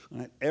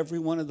 Right? Every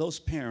one of those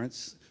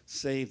parents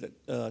saved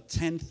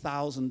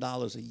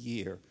 $10,000 a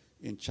year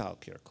in child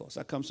care costs.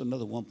 That comes to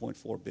another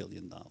 $1.4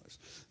 billion.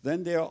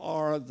 Then there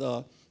are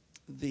the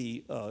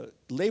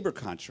labor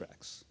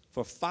contracts.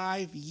 For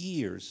 5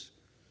 years,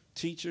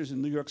 teachers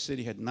in New York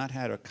City had not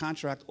had a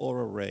contract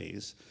or a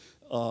raise.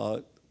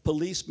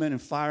 Policemen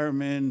and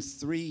firemen,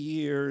 3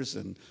 years,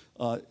 and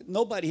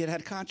nobody had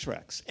had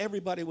contracts.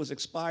 Everybody was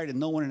expired and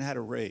no one had had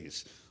a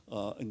raise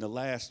in the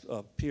last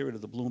period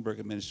of the Bloomberg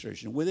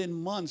administration. Within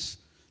months,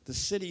 the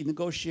city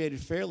negotiated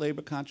fair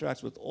labor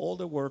contracts with all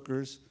the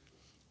workers,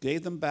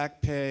 gave them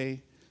back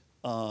pay,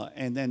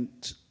 and then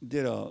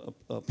did a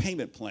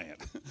payment plan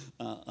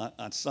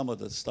on some of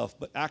the stuff,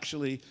 but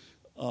actually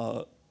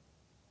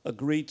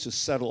agreed to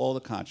settle all the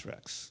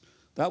contracts.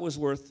 That was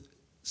worth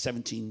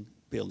 $17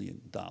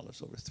 billion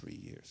over 3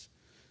 years.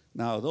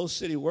 Now, those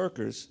city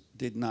workers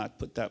did not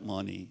put that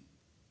money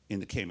in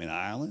the Cayman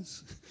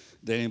Islands.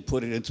 They didn't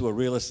put it into a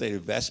real estate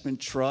investment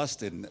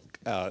trust in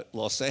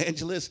Los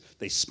Angeles.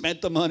 They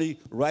spent the money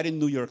right in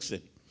New York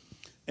City.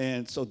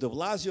 And so de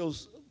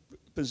Blasio's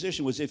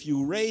position was, if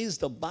you raise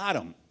the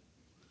bottom,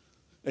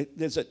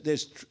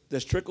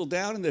 there's trickle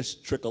down and there's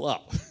trickle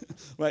up,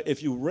 right?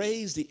 If you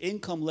raise the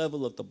income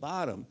level at the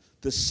bottom,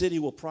 the city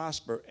will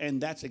prosper,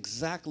 and that's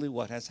exactly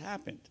what has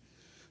happened.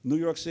 New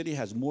York City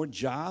has more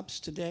jobs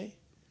today.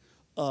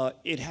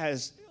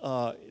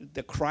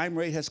 The crime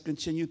rate has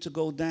continued to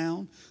go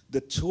down.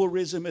 The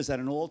tourism is at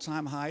an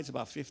all-time high. It's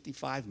about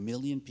 55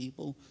 million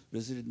people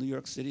visited New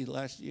York City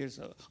last year.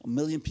 So a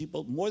million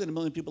people, more than 1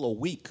 million people a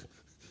week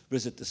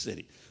visit the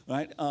city,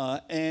 right?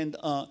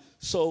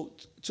 So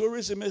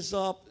tourism is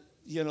up.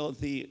 You know,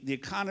 the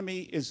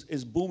economy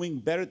is booming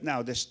better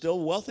now. There's still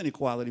wealth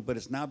inequality, but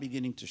it's now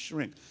beginning to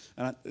shrink.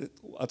 And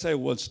I'll tell you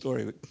one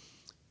story.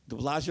 De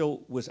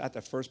Blasio was at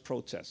the first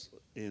protest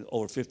in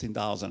over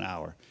 $15 an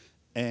hour.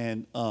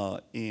 And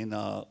in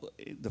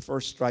the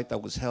first strike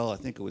that was held,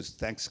 I think it was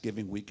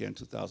Thanksgiving weekend,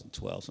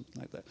 2012,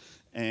 something like that.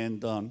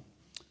 And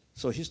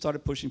so he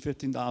started pushing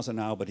 $15 an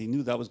hour, but he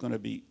knew that was going to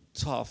be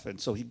tough. And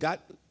so he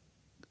got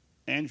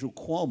Andrew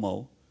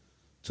Cuomo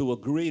to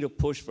agree to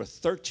push for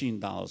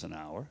 $13 an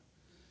hour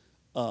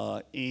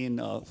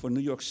for New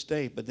York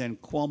State, but then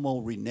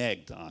Cuomo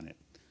reneged on it.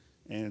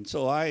 And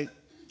so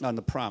on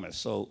the promise.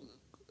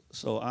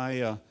 So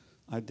I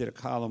did a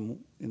column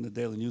in the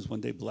Daily News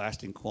one day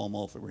blasting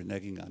Cuomo for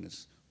reneging on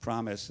his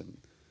promise, and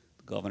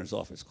the governor's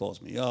office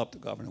calls me up. The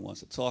governor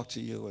wants to talk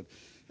to you,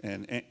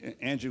 and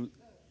Andrew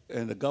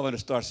and the governor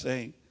starts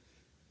saying,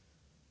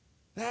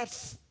 that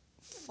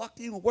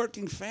fucking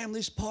Working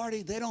Families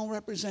Party, they don't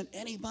represent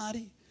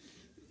anybody.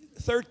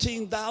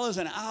 $13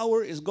 an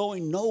hour is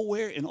going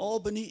nowhere in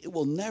Albany. It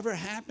will never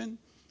happen.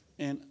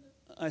 And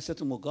I said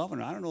to him, well,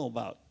 Governor, I don't know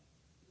about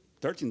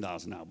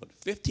 $13 an hour, but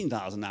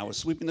 $15 an hour is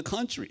sweeping the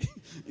country.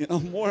 You know,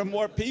 more and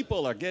more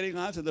people are getting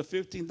onto the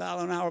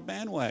 $15 an hour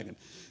bandwagon.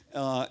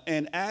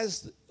 And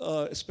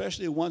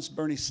especially once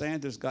Bernie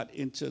Sanders got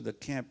into the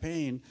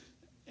campaign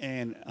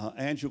and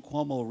Andrew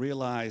Cuomo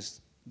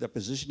realized that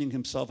positioning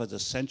himself as a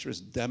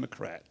centrist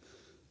Democrat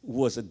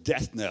was a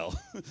death knell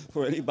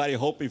for anybody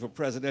hoping for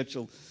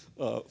presidential,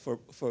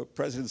 for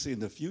presidency in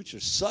the future.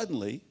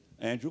 Suddenly,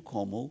 Andrew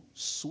Cuomo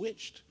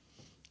switched.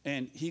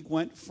 And he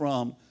went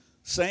from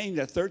saying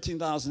that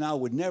 $13 an hour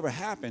would never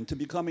happen to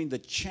becoming the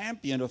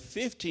champion of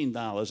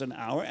 $15 an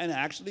hour and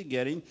actually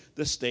getting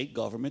the state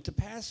government to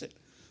pass it.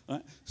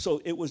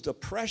 So it was the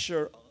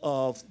pressure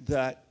of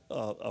that,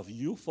 of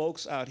you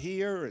folks out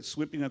here and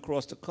sweeping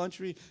across the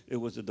country. It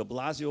was the de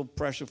Blasio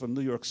pressure from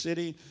New York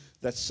City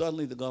that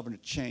suddenly the governor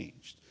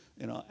changed.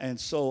 And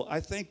so I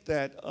think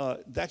that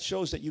that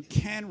shows that you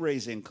can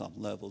raise income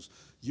levels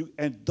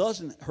and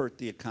doesn't hurt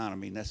the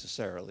economy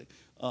necessarily.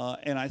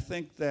 And I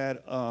think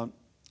that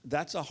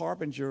that's a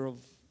harbinger of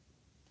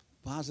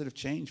positive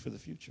change for the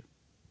future.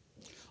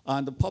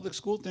 On the public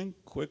school thing,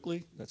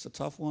 quickly, that's a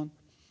tough one.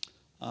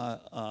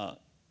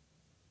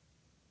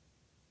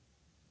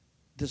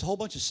 There's a whole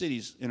bunch of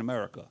cities in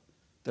America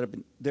that have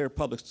been, their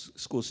public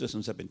school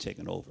systems have been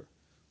taken over.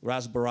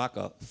 Ras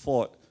Baraka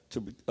fought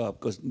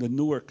because the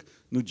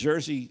New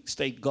Jersey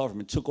state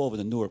government took over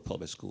the Newark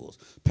public schools.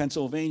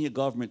 Pennsylvania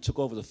government took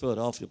over the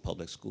Philadelphia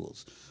public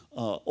schools.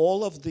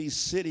 All of these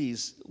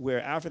cities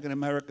where African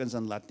Americans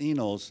and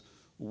Latinos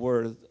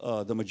were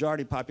the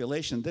majority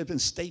population, there have been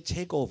state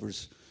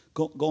takeovers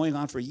going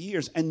on for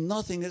years, and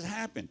nothing has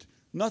happened.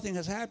 Nothing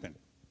has happened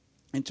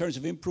in terms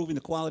of improving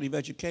the quality of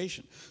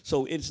education.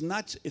 So it's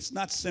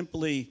not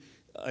simply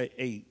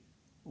a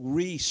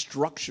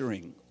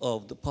restructuring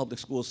of the public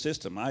school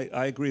system.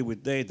 I agree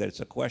with Dave that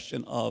it's a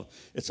question of,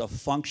 it's a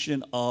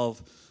function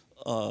of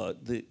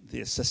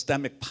the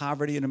systemic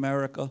poverty in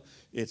America.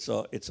 It's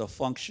a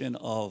function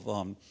of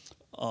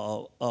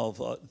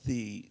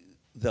the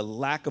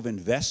lack of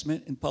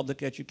investment in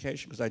public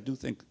education, because I do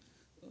think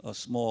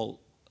small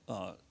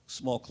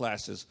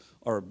classes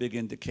are a big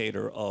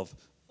indicator of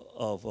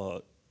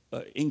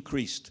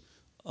increased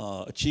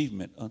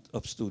achievement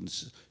of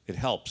students. It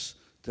helps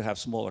to have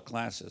smaller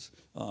classes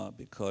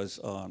because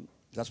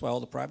that's why all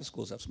the private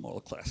schools have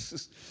smaller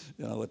classes,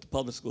 but the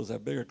public schools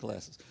have bigger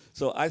classes.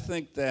 So I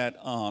think that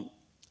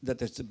that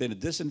there's been a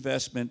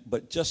disinvestment,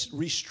 but just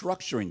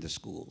restructuring the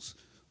schools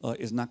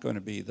is not going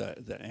to be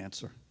the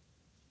answer.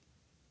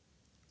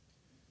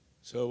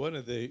 So one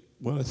of the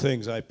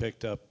things I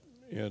picked up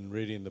in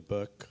reading the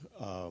book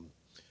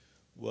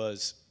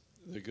was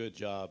the good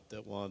job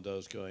that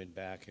Wando's going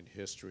back in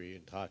history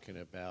and talking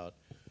about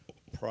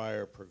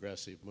prior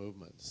progressive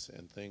movements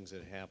and things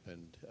that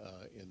happened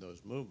in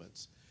those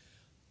movements.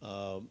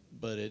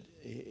 But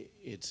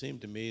it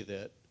seemed to me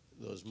that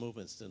those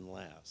movements didn't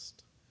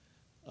last.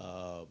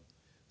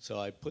 So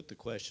I put the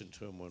question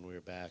to him when we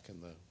were back in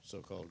the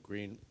so-called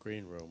green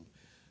room.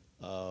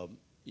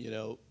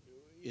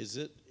 Is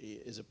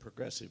a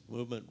progressive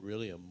movement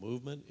really a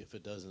movement if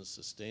it doesn't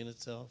sustain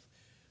itself?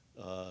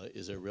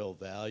 Is there real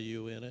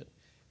value in it?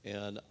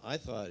 And I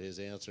thought his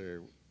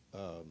answer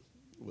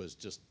was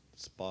just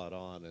spot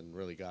on and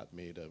really got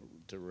me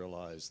to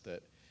realize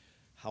that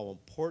how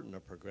important a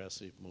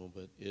progressive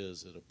movement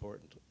is at a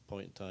important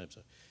point in time.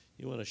 So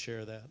you want to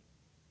share that?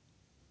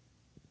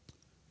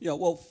 Yeah,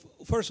 well,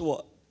 first of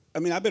all, I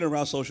mean, I've been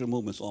around social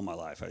movements all my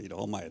life,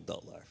 all my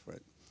adult life,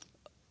 right?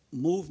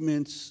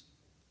 Movements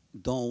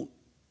don't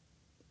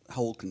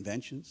hold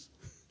conventions,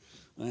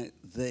 right?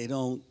 They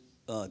don't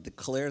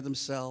declare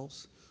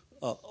themselves.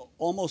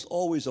 Almost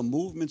always a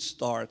movement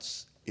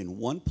starts in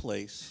one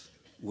place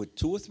with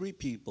 2 or 3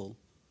 people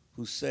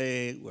who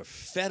say, we're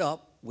fed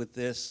up with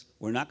this,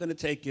 we're not going to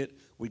take it,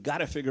 we got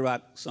to figure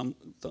out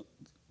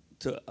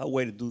a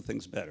way to do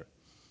things better.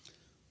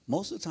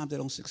 Most of the time they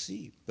don't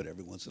succeed, but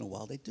every once in a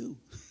while they do.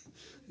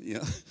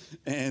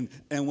 And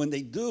when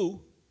they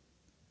do,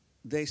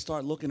 they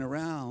start looking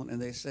around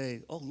and they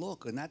say, oh,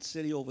 look, in that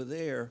city over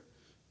there,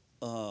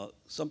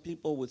 some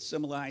people with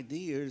similar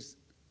ideas,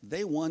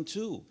 they won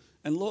too.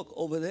 And look,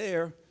 over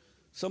there,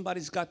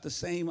 somebody's got the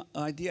same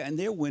idea and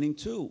they're winning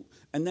too.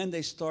 And then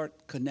they start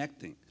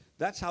connecting.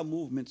 That's how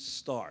movements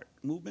start.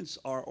 Movements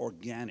are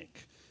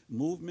organic.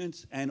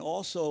 Movements, and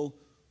also,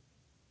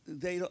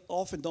 they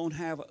often don't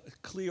have a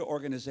clear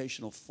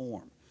organizational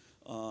form.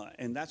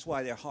 And that's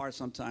why they're hard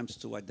sometimes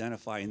to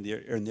identify in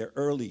their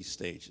early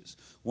stages.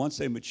 Once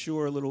they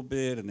mature a little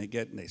bit and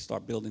they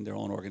start building their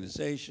own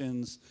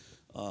organizations,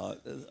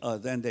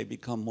 then they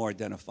become more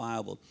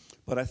identifiable.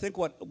 But I think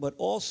what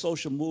all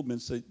social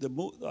movements, the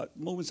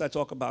movements I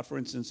talk about, for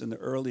instance, in the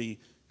early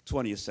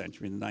 20th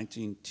century, in the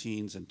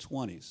 19-teens and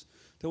 20s,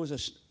 there was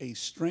a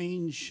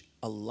strange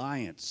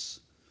alliance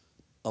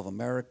of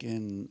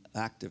American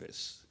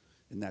activists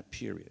in that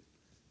period.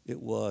 It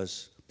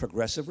was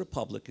progressive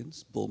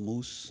Republicans, Bull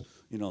Moose,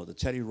 the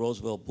Teddy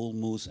Roosevelt Bull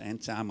Moose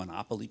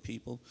anti-monopoly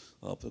people,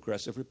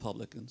 progressive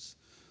Republicans.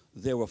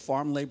 There were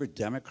farm labor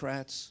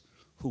Democrats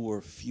who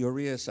were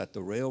furious at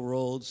the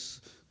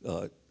railroads,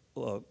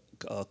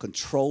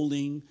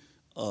 controlling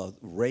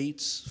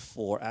rates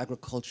for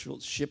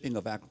shipping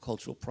of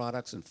agricultural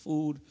products and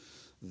food.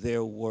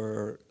 There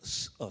were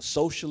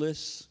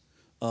socialists,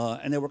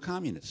 and there were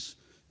communists.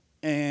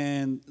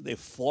 And they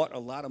fought a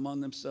lot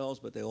among themselves,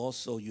 but they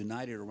also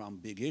united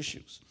around big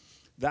issues.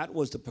 that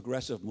was the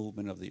progressive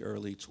movement of the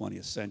early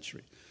 20th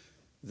century.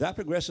 That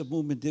progressive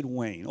movement did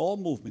wane. All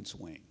movements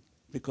wane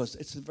because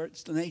it's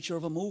the nature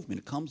of a movement.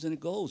 It comes and it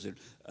goes. It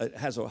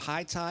has a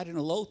high tide and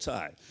a low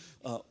tide.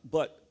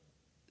 But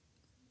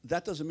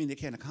that doesn't mean they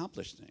can't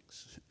accomplish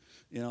things.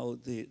 You know,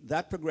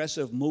 that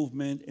progressive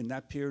movement in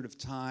that period of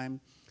time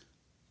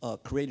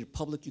created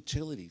public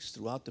utilities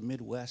throughout the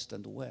Midwest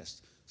and the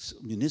West.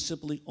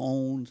 Municipally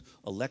owned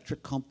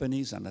electric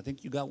companies, and I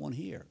think you got one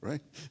here, right?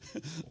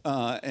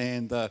 I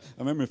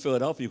remember in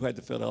Philadelphia, you had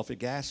the Philadelphia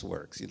Gas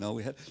Works. You know,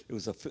 it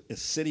was a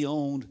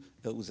city-owned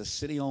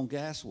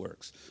gas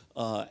works,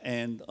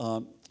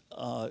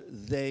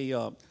 they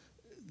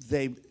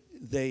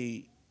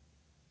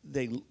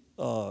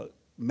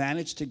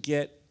managed to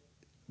get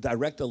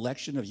direct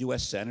election of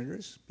U.S.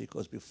 senators,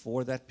 because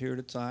before that period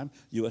of time,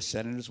 U.S.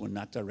 senators were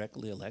not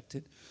directly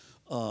elected.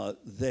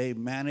 They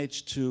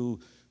managed to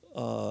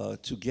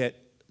get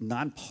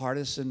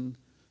nonpartisan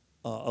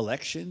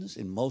elections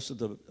in most of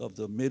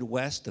the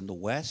Midwest and the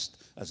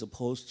West, as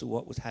opposed to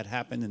what had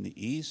happened in the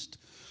East.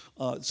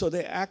 So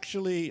they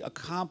actually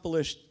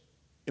accomplished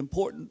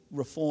important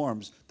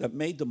reforms that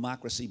made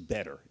democracy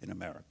better in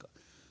America.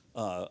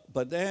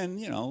 But then,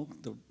 you know,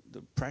 the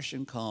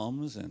depression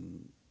comes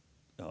and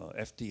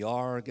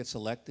FDR gets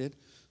elected.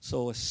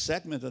 So a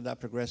segment of that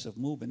progressive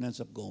movement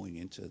ends up going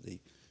into the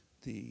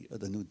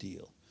New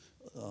Deal.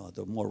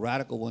 The more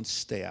radical ones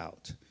stay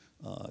out,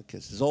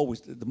 because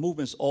the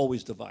movements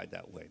always divide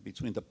that way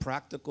between the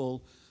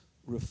practical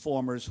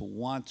reformers who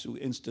want to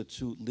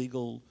institute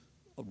legal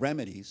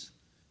remedies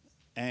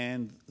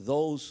and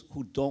those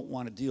who don't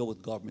want to deal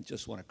with government,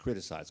 just want to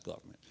criticize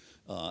government.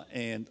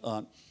 And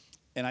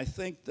I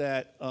think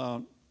that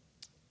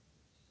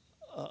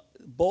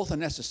both are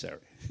necessary.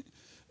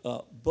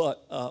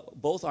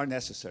 Both are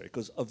necessary,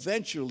 because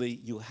eventually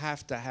you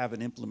have to have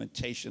an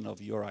implementation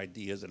of your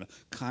ideas in a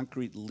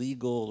concrete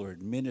legal or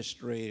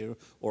administrative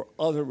or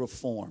other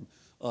reform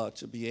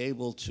to be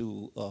able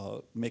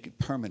to make it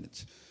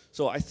permanent.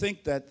 So I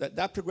think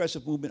that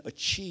progressive movement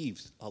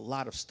achieved a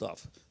lot of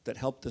stuff that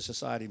helped the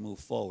society move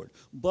forward.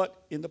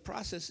 But in the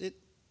process, it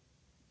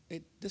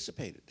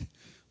dissipated.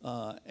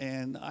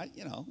 And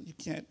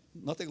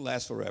nothing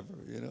lasts forever,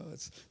 you know,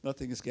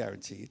 nothing is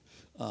guaranteed.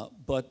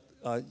 But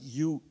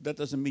that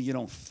doesn't mean you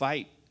don't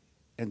fight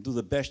and do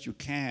the best you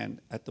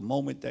can at the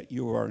moment that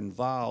you are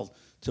involved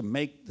to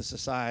make the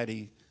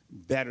society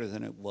better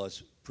than it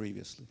was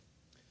previously.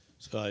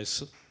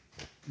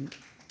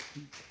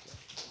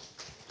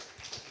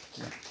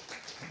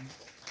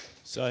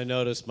 So I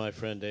noticed my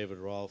friend David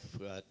Rolf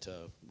got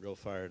real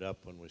fired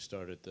up when we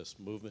started this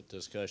movement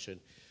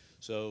discussion.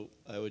 So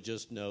I would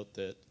just note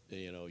that,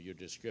 you know, your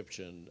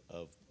description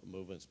of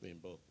movements being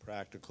both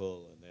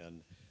practical and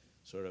then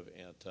sort of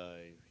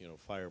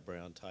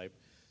firebrand type.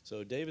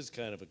 So David's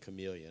kind of a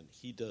chameleon.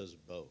 He does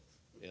both.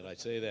 And I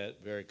say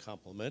that very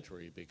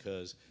complimentary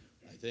because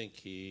I think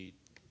he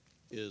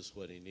is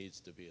what he needs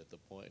to be at the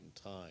point in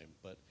time.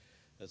 But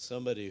as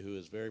somebody who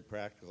is very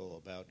practical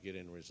about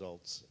getting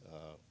results,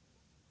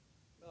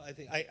 Well, I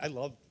think I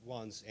loved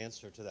Juan's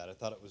answer to that. I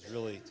thought it was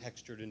really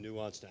textured and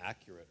nuanced and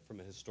accurate from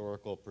a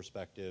historical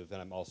perspective.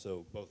 And I'm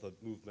also both a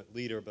movement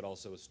leader, but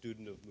also a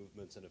student of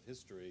movements and of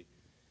history.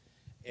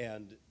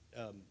 And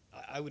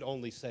I would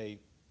only say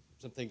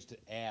some things to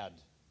add,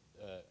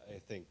 I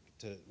think,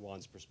 to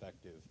Juan's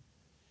perspective.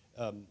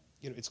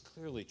 You know, it's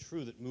clearly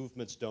true that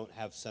movements don't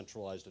have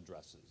centralized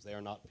addresses. They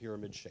are not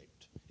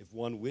pyramid-shaped. If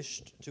one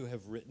wished to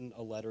have written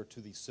a letter to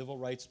the civil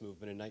rights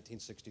movement in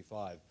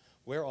 1965,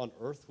 where on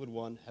earth would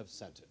one have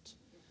sent it?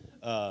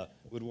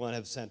 Would one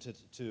have sent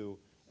it to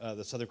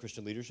the Southern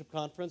Christian Leadership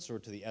Conference, or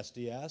to the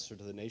SDS, or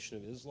to the Nation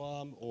of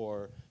Islam,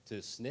 or to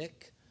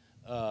SNCC,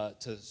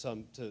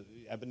 to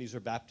Ebenezer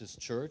Baptist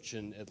Church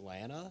in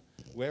Atlanta?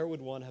 Where would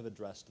one have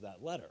addressed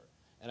that letter?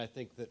 And I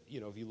think that,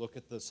 you know, if you look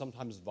at the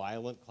sometimes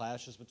violent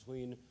clashes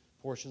between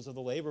portions of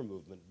the labor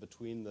movement,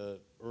 between the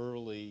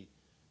early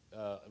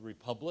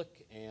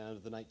Republic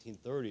and the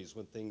 1930s,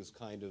 when things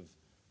kind of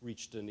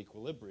reached an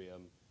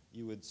equilibrium,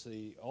 you would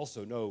see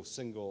also no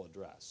single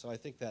address. So I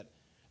think that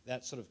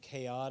that sort of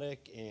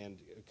chaotic and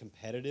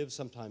competitive,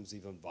 sometimes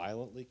even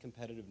violently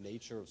competitive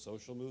nature of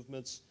social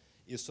movements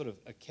is sort of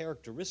a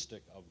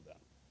characteristic of them.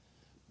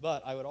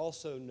 But I would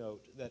also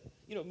note that,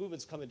 you know,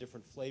 movements come in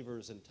different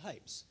flavors and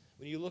types.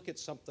 When you look at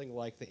something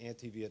like the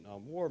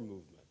anti-Vietnam War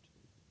movement,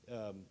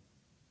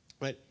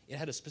 right, it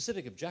had a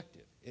specific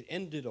objective. It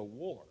ended a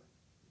war,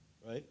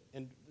 right?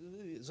 And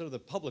sort of the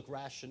public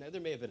rationale,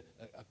 there may have been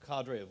a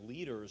cadre of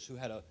leaders who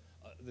had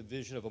the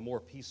vision of a more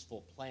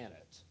peaceful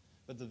planet,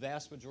 but the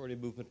vast majority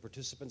of movement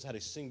participants had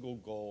a single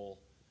goal,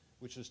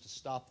 which was to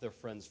stop their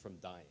friends from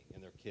dying,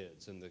 and their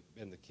kids, and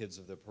the kids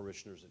of their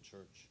parishioners at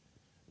church.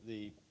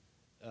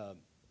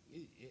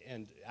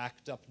 And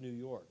ACT UP New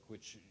York,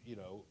 which, you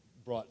know,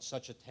 brought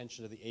such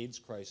attention to the AIDS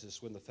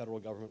crisis when the federal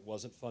government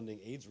wasn't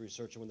funding AIDS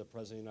research, and when the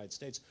President of the United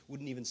States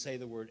wouldn't even say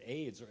the word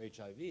AIDS or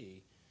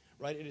HIV,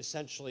 right? It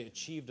essentially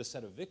achieved a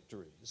set of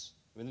victories.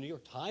 I mean, the New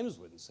York Times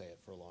wouldn't say it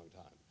for a long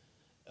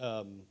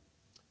time.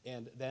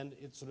 And then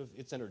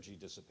its energy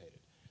dissipated.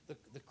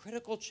 the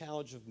critical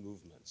challenge of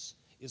movements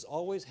is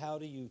always how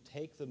do you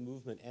take the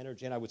movement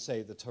energy, and I would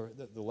say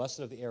the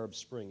lesson of the Arab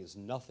Spring is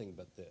nothing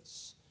but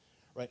this,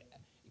 right?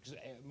 Because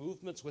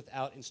movements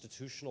without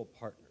institutional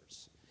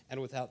partners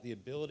and without the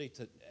ability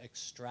to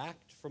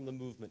extract from the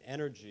movement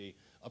energy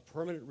a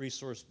permanent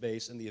resource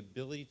base and the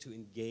ability to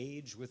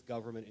engage with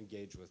government,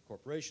 engage with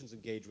corporations,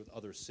 engage with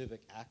other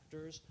civic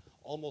actors,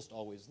 almost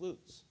always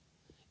lose.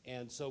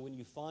 And so when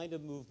you find a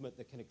movement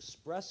that can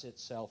express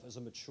itself as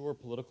a mature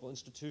political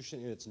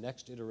institution in its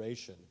next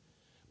iteration,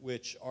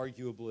 which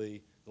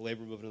arguably the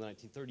labor movement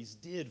in the 1930s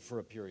did for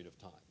a period of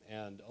time,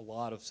 and a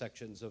lot of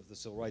sections of the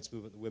civil rights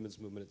movement, the women's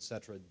movement, et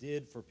cetera,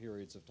 did for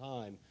periods of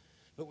time,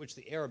 but which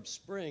the Arab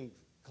Spring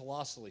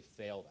colossally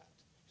failed at.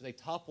 They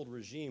toppled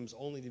regimes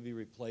only to be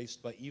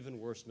replaced by even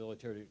worse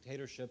military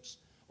dictatorships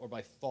or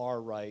by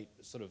far-right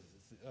sort of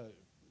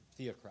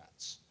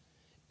theocrats,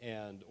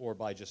 or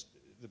by just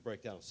the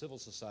breakdown of civil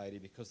society,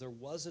 because there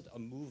wasn't a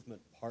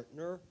movement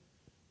partner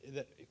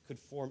that could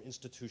form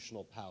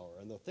institutional power.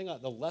 And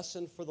the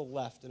lesson for the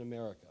left in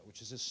America, which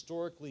has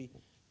historically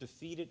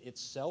defeated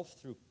itself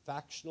through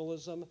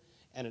factionalism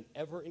and an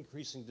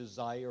ever-increasing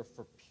desire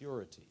for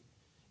purity,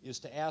 is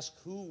to ask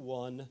who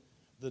won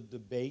the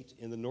debate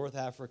in the North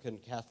African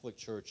Catholic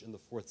Church in the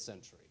 4th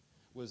century.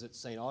 Was it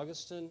St.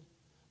 Augustine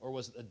or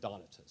was it the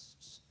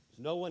Donatists?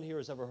 No one here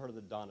has ever heard of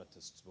the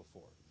Donatists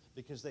before,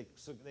 because they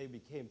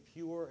became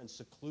pure and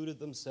secluded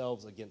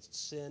themselves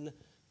against sin,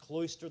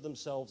 cloistered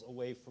themselves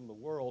away from the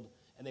world,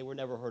 and they were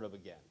never heard of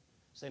again.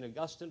 St.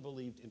 Augustine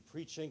believed in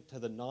preaching to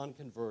the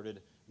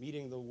non-converted,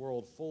 meeting the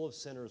world full of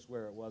sinners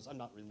where it was. I'm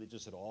not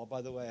religious at all,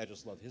 by the way, I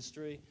just love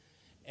history.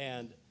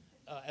 And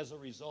as a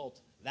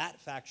result, that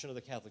faction of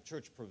the Catholic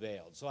Church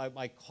prevailed. So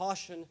my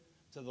caution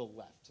to the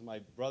left, to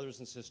my brothers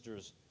and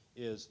sisters,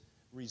 is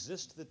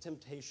resist the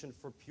temptation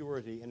for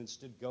purity and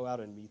instead go out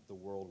and meet the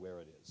world where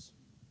it is.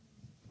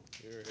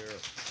 Hear, hear.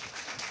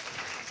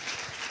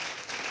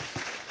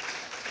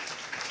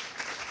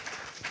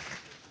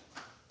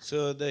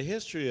 So the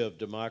history of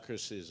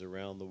democracies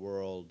around the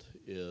world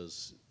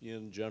is,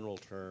 in general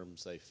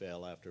terms, they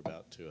fail after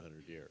about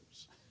 200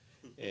 years.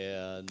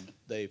 And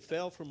they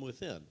fail from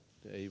within.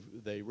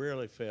 They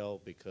rarely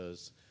fail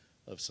because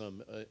of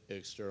some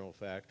external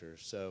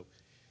factors. So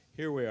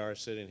here we are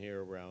sitting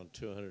here around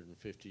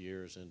 250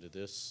 years into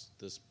this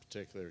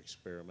particular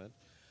experiment.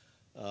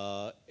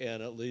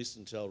 And at least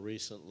until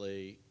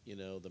recently,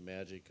 the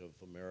magic of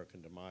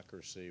American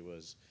democracy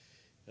was,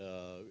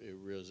 it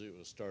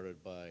was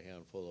started by a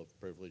handful of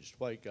privileged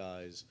white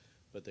guys,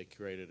 but they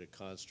created a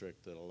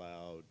construct that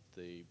allowed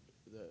the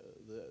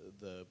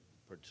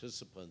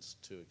participants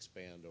to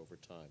expand over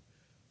time.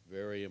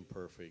 Very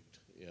imperfect,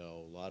 a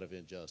lot of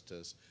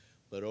injustice,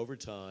 but over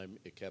time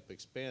it kept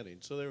expanding.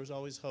 So there was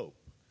always hope.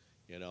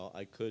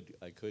 I could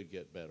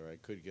get better. I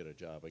could get a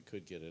job. I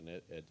could get an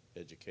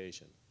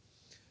education.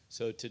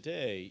 So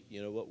today,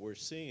 what we're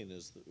seeing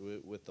is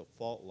with the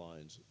fault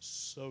lines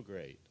so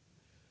great,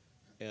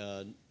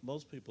 and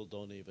most people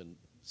don't even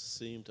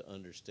seem to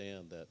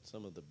understand that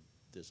some of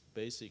this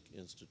basic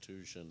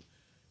institution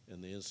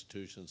and the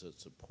institutions that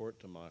support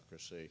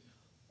democracy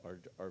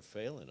are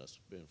failing us.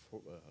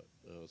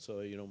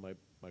 So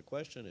my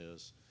question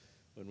is,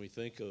 when we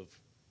think of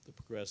the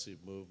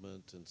progressive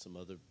movement and some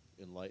other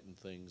enlightened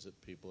things that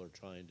people are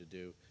trying to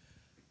do,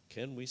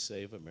 can we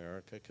save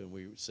America? Can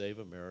we save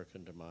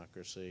American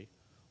democracy?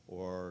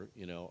 Or,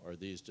 are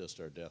these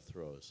just our death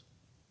throes?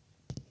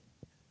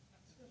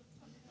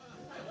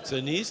 It's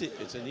an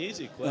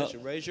easy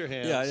question. Raise your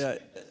hands. Yeah.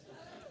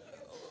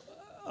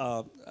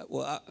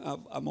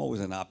 Well, I'm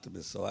always an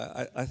optimist, so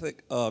I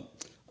think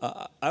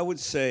I would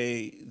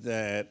say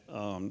that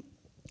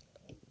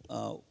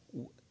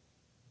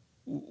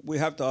we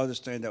have to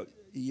understand that,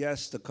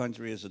 yes, the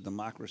country is a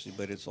democracy,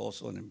 but it's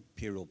also an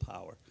imperial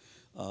power.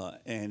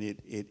 And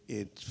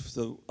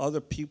the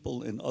other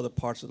people in other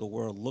parts of the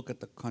world look at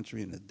the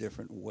country in a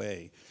different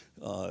way,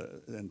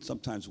 and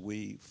sometimes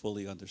we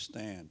fully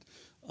understand.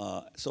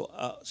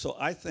 So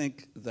I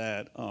think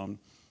that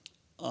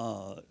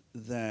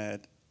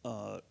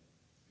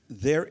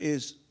there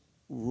is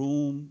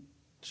room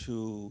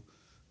to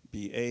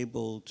be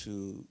able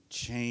to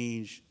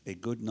change a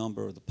good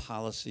number of the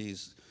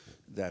policies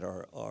that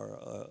are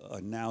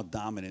now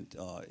dominant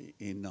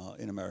in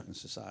American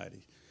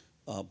society.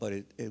 But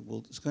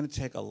it's going to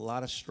take a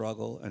lot of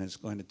struggle, and it's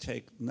going to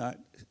take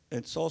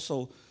it's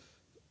also,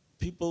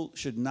 people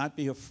should not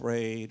be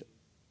afraid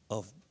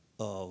of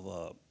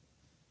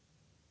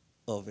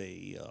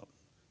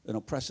an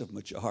oppressive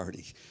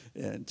majority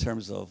in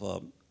terms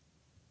of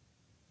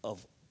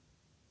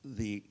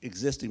the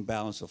existing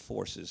balance of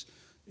forces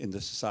in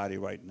the society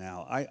right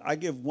now. I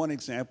give one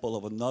example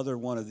of another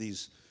one of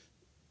these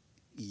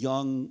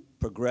young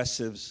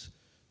progressives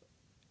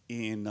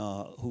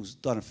who's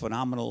done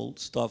phenomenal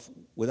stuff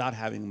without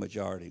having a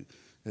majority.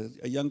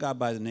 A young guy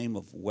by the name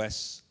of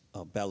Wes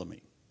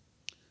Bellamy.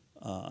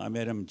 I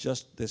met him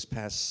just this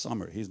past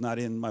summer. He's not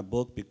in my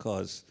book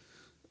because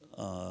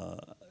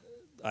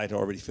I'd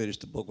already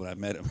finished the book when I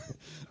met him.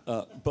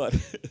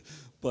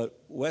 But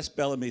Wes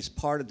Bellamy is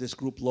part of this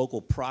group,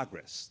 Local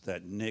Progress,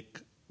 that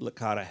Nick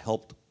Licata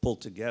helped pull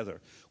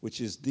together,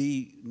 which is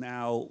the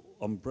now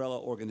umbrella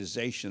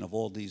organization of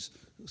all these,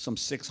 some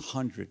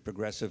 600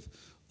 progressive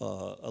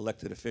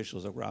elected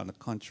officials around the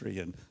country,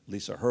 and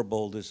Lisa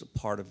Herbold is a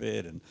part of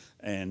it,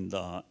 and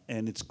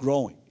it's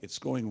growing. It's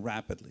growing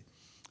rapidly.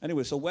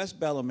 Anyway, so Wes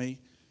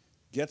Bellamy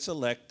gets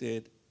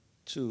elected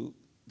to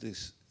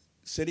this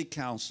city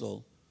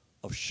council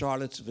of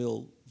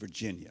Charlottesville,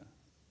 Virginia,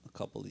 a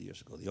couple of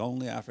years ago, the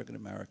only African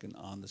American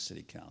on the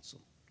city council.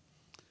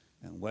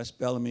 And Wes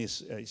Bellamy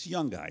is he's a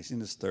young guy. He's in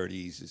his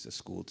 30s. He's a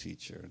school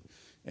teacher,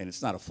 and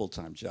it's not a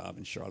full-time job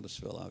in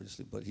Charlottesville,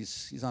 obviously, but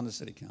he's on the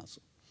city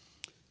council.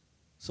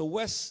 So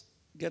Wes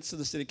gets to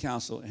the city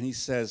council, and he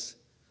says,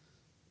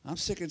 "I'm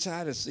sick and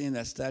tired of seeing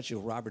that statue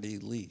of Robert E.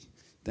 Lee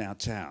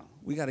downtown.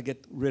 We got to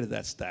get rid of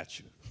that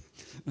statue."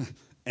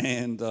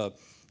 And the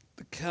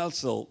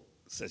council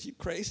says, "You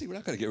crazy? We're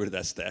not going to get rid of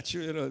that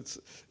statue. You know,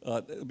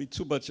 it'll be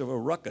too much of a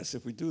ruckus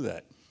if we do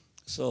that."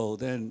 So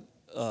then,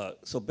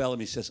 so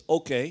Bellamy says,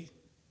 "Okay,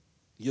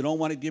 you don't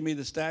want to give me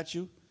the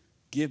statue?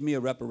 Give me a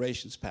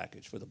reparations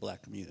package for the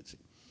black community."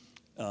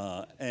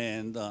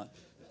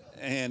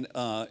 And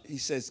he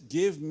says,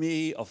 "Give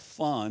me a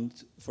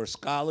fund for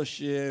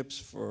scholarships,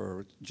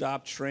 for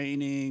job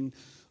training,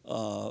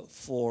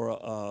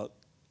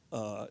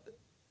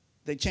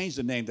 they changed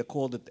the name. They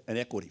called it an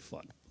equity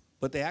fund.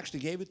 But they actually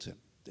gave it to him.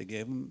 They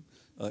gave him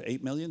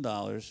 $8 million.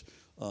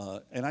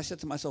 And I said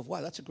to myself,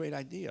 wow, that's a great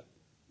idea.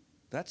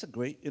 That's a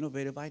great,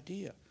 innovative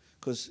idea.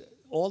 Because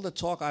all the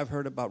talk I've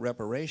heard about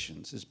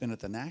reparations has been at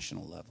the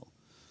national level.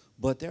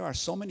 But there are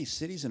so many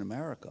cities in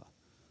America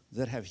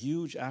that have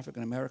huge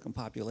African-American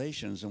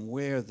populations, and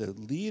where the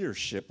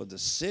leadership of the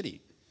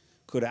city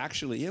could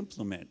actually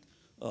implement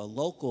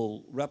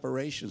local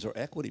reparations or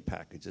equity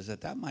packages,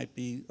 that might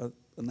be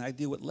an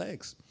idea with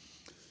legs.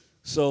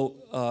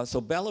 So,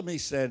 so Bellamy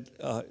said,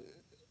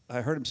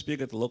 I heard him speak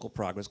at the Local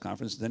Progress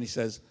Conference, and then he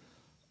says,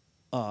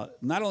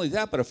 not only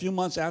that, but a few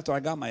months after I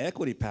got my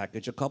equity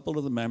package, a couple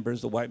of the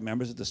members, the white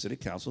members of the city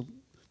council,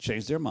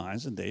 changed their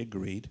minds, and they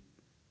agreed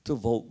to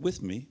vote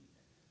with me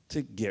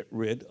to get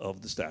rid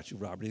of the statue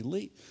of Robert E.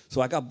 Lee. So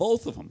I got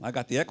both of them. I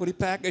got the equity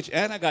package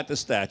and I got the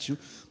statue.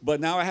 But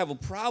now I have a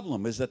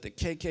problem, is that the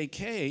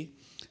KKK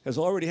has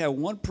already had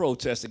one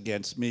protest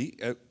against me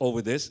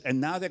over this, and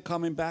now they're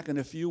coming back in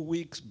a few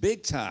weeks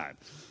big time.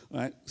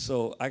 Right?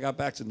 So I got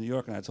back to New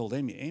York and I told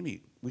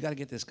Amy, we got to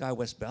get this guy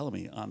Wes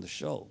Bellamy on the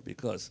show,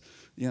 because,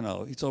 you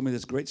know, he told me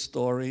this great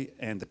story,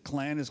 and the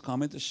Klan is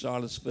coming to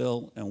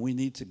Charlottesville, and we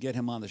need to get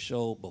him on the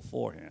show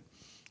beforehand.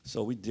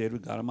 So we did. We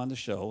got him on the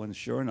show, and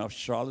sure enough,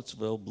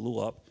 Charlottesville blew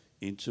up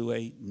into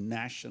a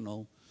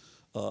national,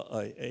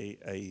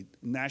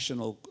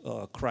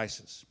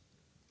 crisis.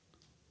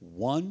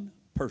 One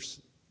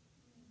person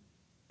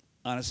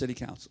on a city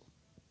council.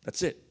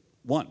 That's it.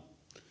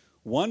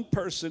 One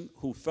person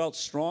who felt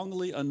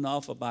strongly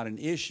enough about an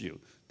issue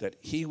that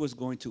he was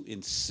going to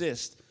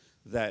insist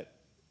that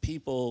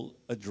people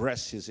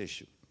address his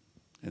issue.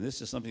 And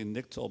this is something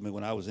Nick told me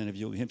when I was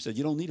interviewing him. He said,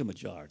 you don't need a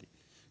majority.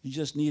 You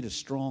just need a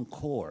strong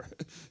core.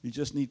 You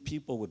just need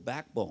people with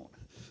backbone.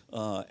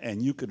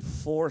 And you could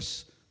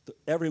force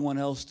everyone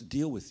else to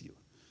deal with you.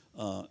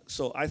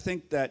 So I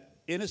think that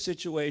in a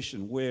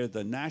situation where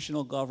the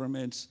national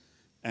governments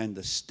and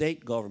the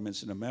state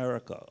governments in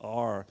America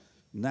are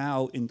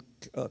now,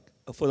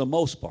 for the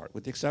most part,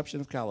 with the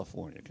exception of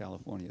California.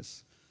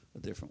 California's a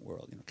different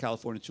world. You know,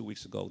 California 2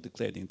 weeks ago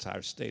declared the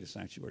entire state a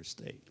sanctuary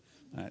state.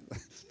 Right?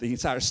 The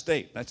entire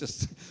state, not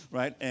just,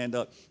 right? And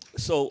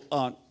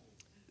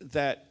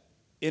that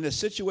in a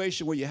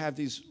situation where you have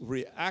these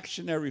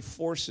reactionary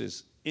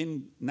forces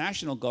in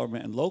national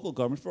government and local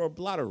government for a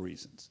lot of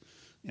reasons,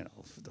 you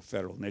know, for the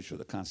federal nature of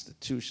the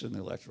Constitution, the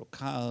Electoral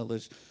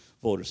College,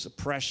 voter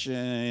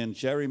suppression,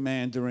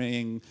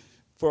 gerrymandering,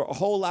 for a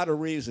whole lot of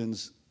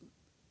reasons,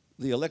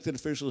 the elected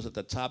officials at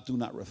the top do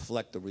not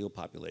reflect the real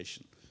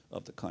population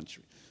of the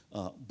country.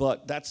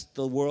 But that's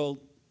the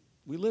world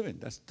we live in.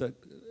 That's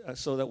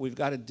so that we've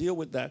got to deal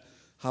with that.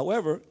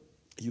 However,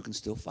 you can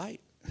still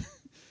fight.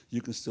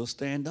 You can still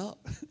stand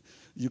up.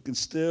 You can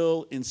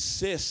still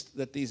insist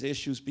that these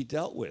issues be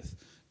dealt with.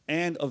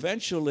 And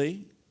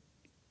eventually,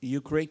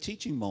 you create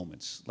teaching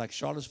moments, like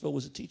Charlottesville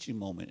was a teaching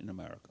moment in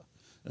America,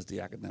 as the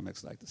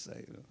academics like to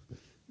say. You know,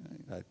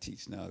 I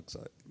teach now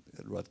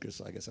at Rutgers,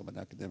 so I guess I'm an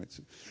academic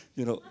too.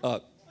 You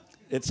know,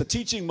 it's a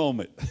teaching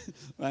moment,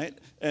 right?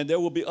 And there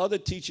will be other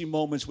teaching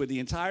moments where the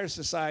entire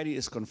society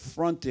is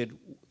confronted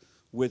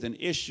with an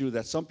issue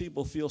that some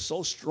people feel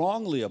so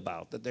strongly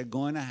about that they're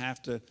going to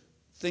have to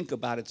think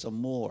about it some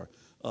more,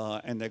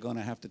 and they're going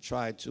to have to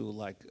try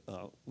to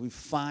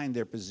refine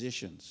their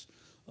positions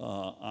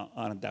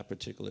on that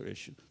particular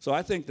issue. So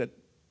I think that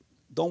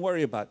don't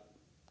worry about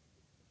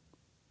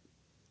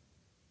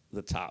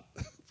the top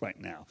right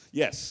now.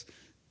 Yes,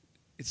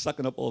 it's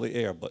sucking up all the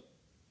air, but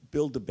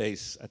build the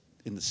base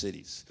in the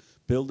cities.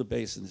 Build the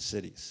base in the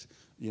cities.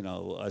 You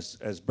know,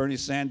 as Bernie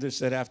Sanders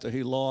said after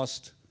he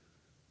lost,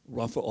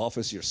 run for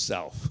office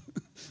yourself.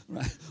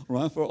 Right?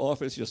 Run for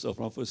office yourself.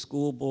 Run for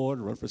school board.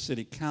 Run for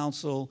city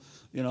council.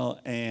 You know,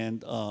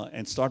 and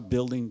start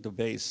building the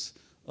base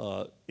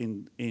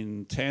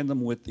in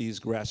tandem with these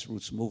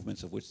grassroots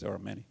movements, of which there are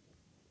many.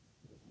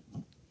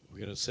 We're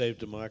going to save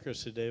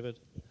democracy, David?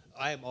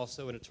 I am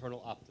also an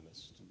eternal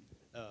optimist.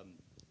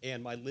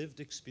 And my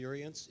lived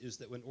experience is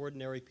that when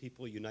ordinary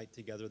people unite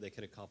together, they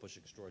can accomplish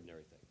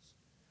extraordinary things.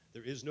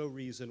 There is no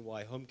reason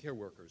why home care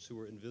workers who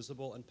were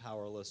invisible and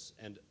powerless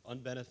and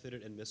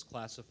unbenefited and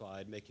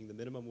misclassified, making the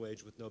minimum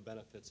wage with no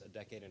benefits a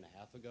decade and a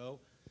half ago,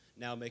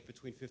 now make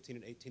between $15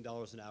 and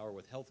 $18 an hour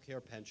with health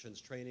care, pensions,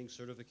 training,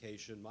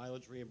 certification,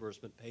 mileage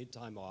reimbursement, paid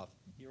time off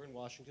here in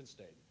Washington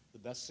State. The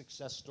best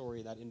success story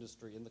in that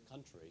industry in the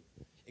country,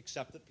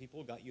 except that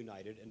people got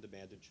united and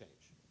demanded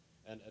change.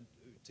 And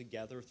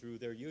together, through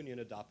their union,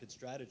 adopted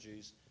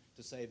strategies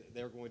to say that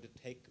they're going to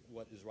take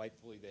what is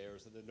rightfully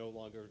theirs, and they're no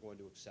longer going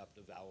to accept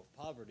a vow of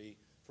poverty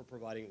for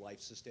providing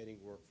life-sustaining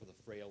work for the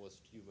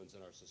frailest humans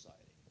in our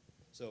society.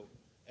 So,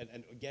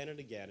 and again,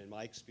 in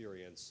my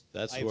experience...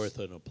 That's worth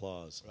an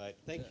applause. Right,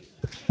 thank you.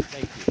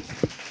 Thank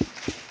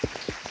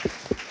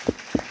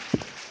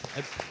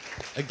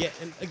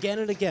you. Again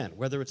and again,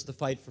 whether it's the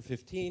fight for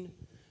 15,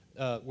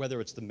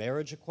 whether it's the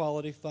marriage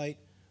equality fight,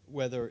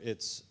 whether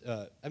it's,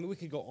 I mean, we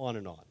could go on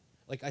and on.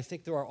 Like, I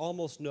think there are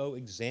almost no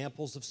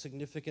examples of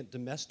significant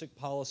domestic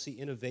policy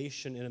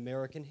innovation in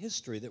American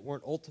history that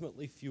weren't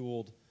ultimately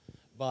fueled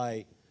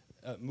by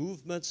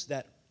movements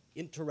that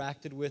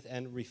interacted with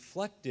and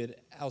reflected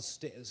how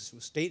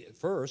state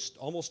first,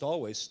 almost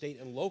always, state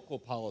and local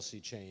policy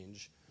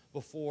change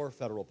before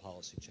federal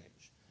policy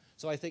change.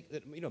 So I think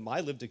that, you know, my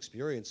lived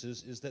experience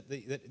is that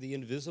the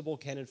invisible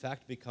can in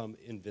fact become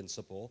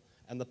invincible,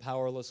 and the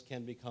powerless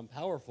can become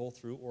powerful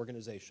through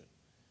organization.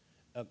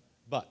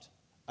 But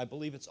I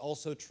believe it's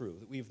also true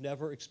that we've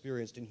never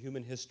experienced in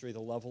human history the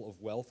level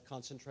of wealth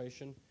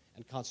concentration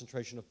and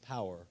concentration of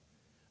power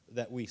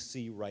that we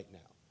see right now.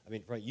 I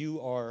mean, right,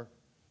 you are,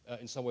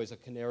 in some ways, a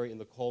canary in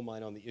the coal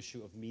mine on the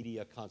issue of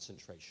media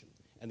concentration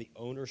and the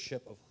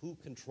ownership of who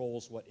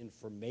controls what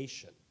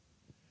information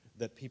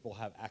that people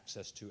have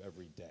access to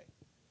every day,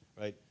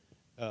 right?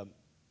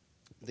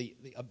 The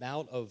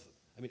amount of,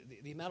 I mean,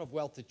 the amount of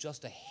wealth that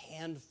just a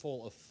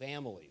handful of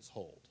families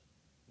hold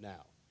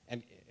now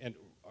and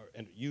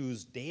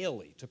use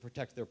daily to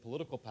protect their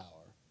political power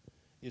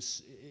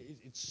it's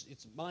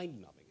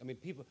mind-numbing. I mean,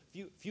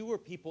 fewer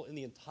people in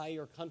the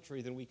entire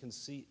country than we can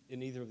see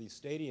in either of these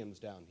stadiums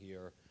down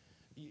here,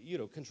 you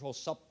know, control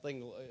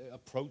something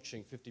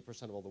approaching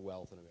 50% of all the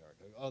wealth in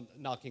America,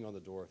 knocking on the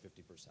door of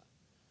 50%.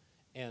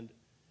 And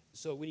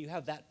so when you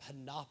have that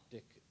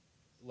panoptic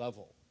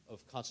level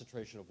of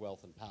concentration of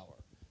wealth and power,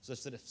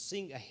 such that if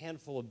seeing a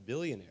handful of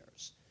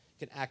billionaires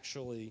can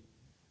actually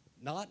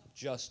not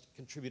just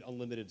contribute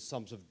unlimited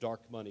sums of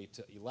dark money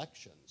to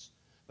elections,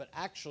 but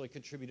actually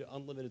contribute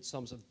unlimited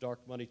sums of dark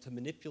money to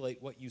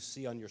manipulate what you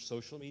see on your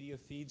social media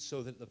feeds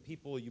so that the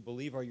people you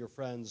believe are your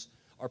friends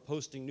are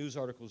posting news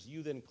articles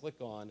you then click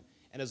on,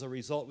 and as a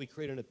result we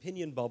create an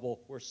opinion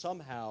bubble where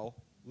somehow,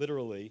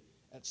 literally,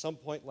 at some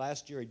point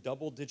last year, a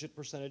double-digit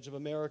percentage of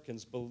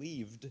Americans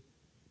believed,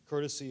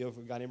 courtesy of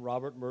a guy named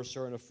Robert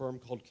Mercer and a firm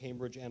called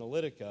Cambridge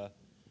Analytica,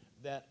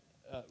 that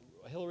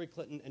Hillary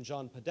Clinton and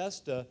John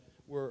Podesta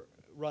were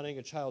running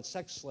a child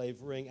sex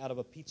slave ring out of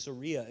a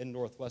pizzeria in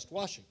Northwest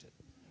Washington.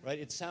 Right?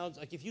 It sounds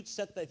like if you'd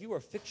set that, if you were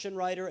a fiction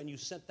writer and you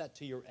sent that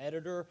to your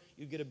editor,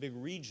 you'd get a big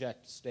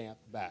reject stamp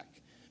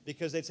back.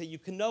 Because they'd say you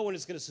can know when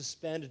it's going to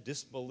suspend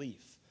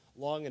disbelief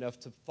long enough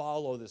to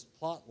follow this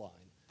plot line.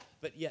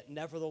 But yet,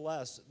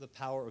 nevertheless, the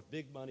power of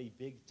big money,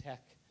 big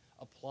tech,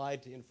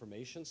 applied to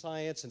information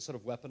science and sort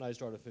of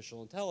weaponized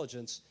artificial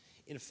intelligence,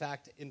 in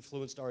fact,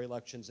 influenced our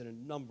elections in a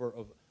number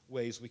of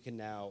ways we can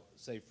now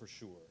say for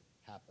sure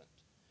happened.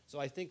 So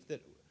I think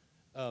that,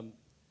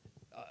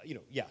 you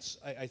know, yes,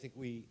 I think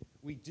we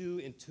do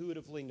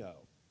intuitively know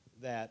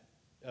that,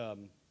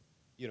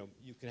 you know,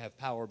 you can have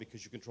power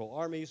because you control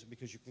armies,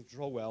 because you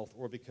control wealth,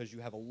 or because you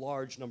have a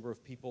large number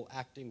of people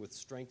acting with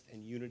strength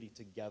and unity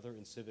together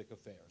in civic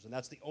affairs. And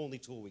that's the only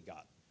tool we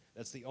got.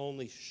 That's the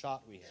only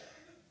shot we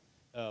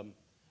have.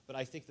 But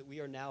I think that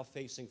we are now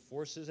facing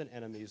forces and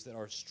enemies that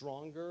are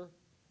stronger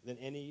than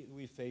any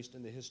we've faced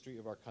in the history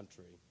of our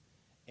country.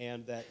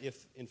 And that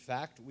if, in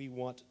fact, we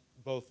want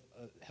both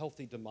a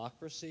healthy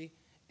democracy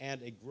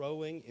and a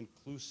growing,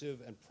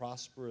 inclusive, and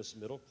prosperous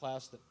middle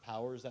class that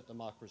powers that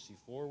democracy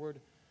forward,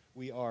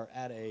 we are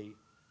at a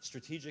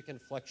strategic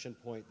inflection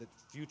point that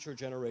future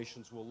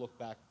generations will look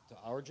back to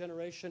our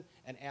generation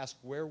and ask,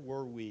 where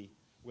were we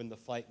when the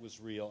fight was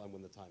real and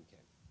when the time came?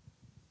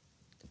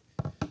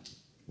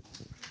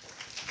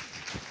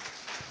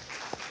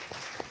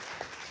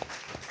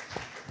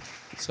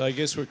 So I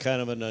guess we're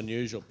kind of an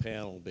unusual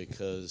panel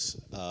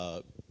because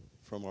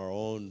from our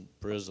own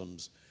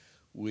prisms,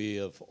 we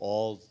have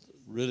all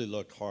really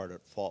looked hard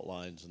at fault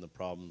lines and the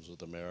problems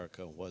with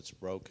America and what's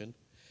broken.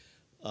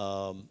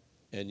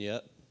 And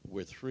yet,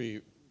 we're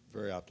three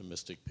very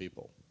optimistic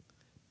people.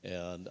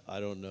 And I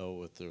don't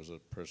know if there's a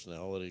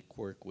personality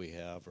quirk we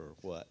have or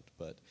what,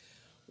 but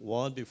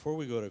Juan, before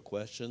we go to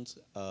questions,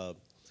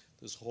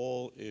 this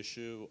whole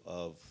issue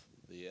of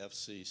the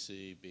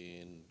FCC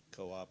being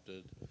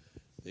co-opted,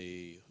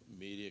 the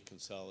media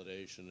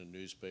consolidation in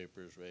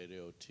newspapers,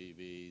 radio,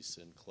 TV,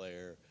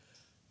 Sinclair,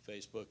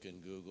 Facebook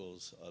and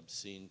Google's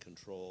obscene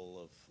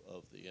control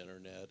of the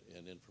internet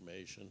and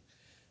information.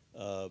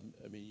 I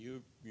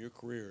mean, your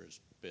career has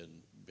been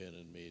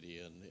in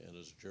media and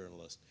as a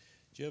journalist.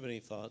 Do you have any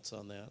thoughts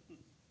on that?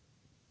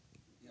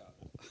 Yeah,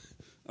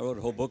 I wrote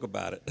a whole book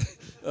about it,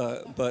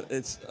 but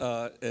it's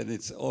and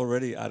it's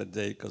already out of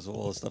date because of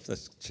all the stuff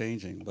that's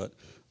changing. But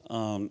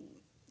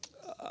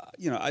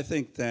you know, I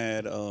think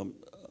that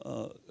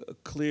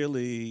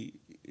clearly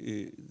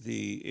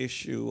the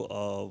issue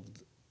of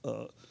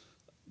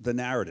the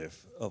narrative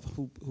of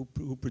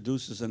who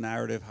produces a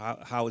narrative,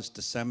 how it's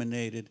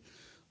disseminated,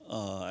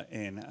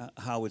 and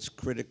how it's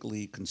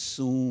critically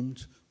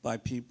consumed by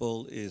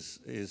people is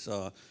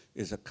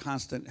a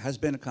constant, has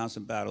been a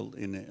constant battle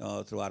in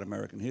throughout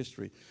American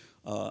history.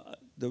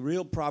 The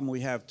real problem we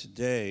have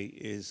today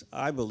is,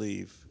 I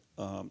believe,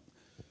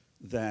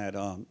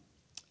 that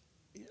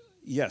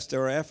yes,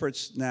 there are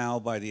efforts now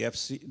by the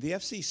FCC. The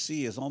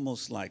FCC is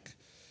almost like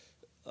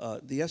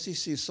the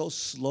FCC is so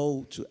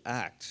slow to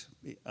act.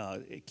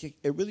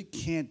 It really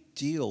can't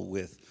deal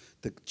with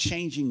the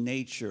changing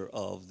nature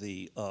of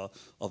the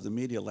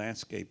media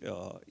landscape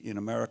in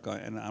America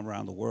and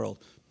around the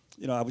world.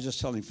 You know, I was just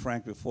telling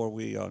Frank before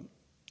we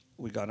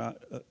got up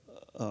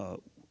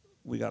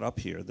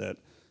here that,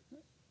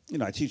 you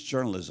know, I teach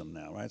journalism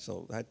now, right?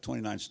 So I had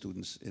 29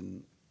 students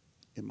in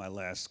my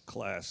last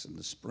class in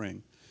the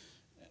spring,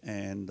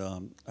 and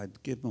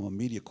I'd give them a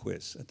media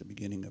quiz at the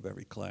beginning of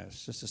every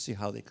class just to see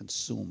how they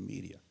consume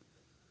media.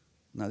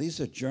 Now,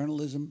 these are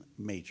journalism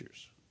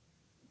majors,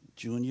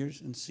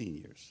 juniors and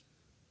seniors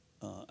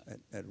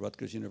at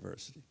Rutgers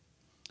University.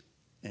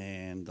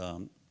 And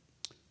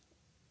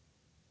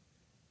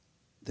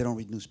they don't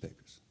read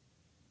newspapers.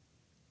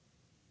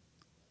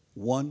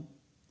 One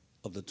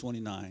of the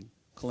 29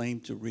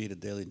 claimed to read a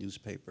daily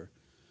newspaper,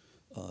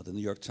 the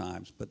New York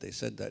Times, but they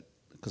said that,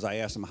 because I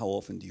asked them, how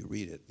often do you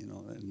read it? You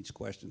know, in each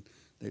question,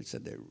 they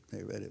said they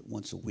read it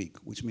once a week,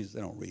 which means they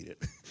don't read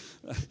it.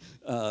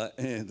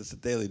 And it's a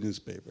daily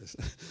newspaper.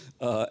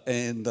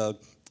 And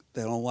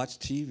they don't watch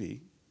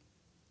TV.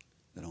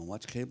 They don't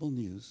watch cable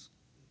news.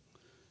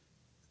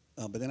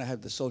 But then I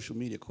have the social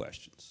media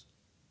questions.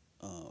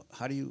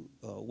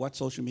 What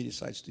social media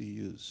sites do you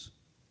use?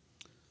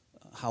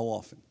 How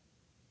often?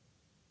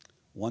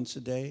 Once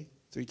a day,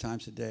 3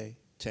 times a day,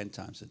 10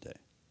 times a day.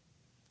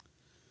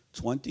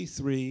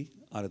 23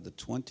 out of the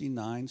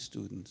 29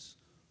 students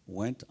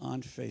went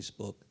on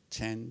Facebook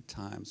 10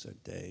 times a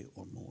day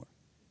or more.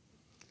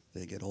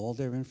 They get all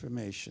their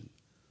information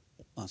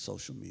on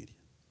social media.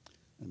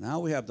 And now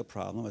we have the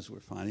problem, as we're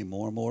finding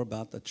more and more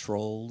about the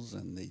trolls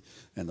and the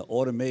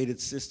automated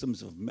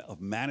systems of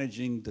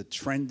managing the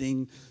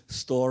trending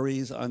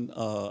stories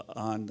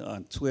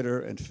on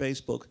Twitter and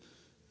Facebook.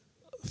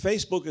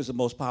 Facebook is the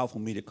most powerful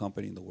media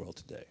company in the world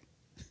today.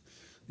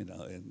 You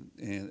know,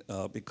 and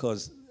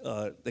because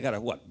they got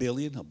a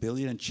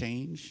billion and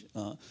change,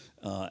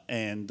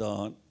 and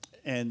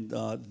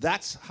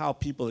that's how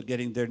people are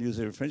getting their news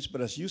and information. But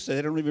as you said,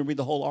 they don't even read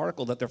the whole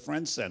article that their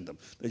friends send them.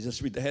 They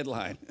just read the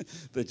headline.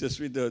 They just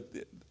read they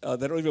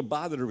don't even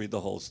bother to read the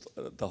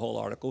whole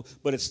article.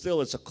 But it's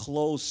a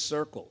closed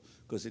circle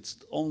because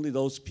it's only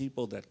those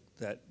people that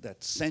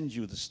send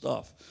you the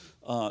stuff.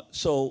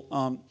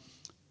 So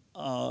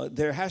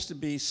there has to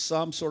be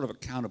some sort of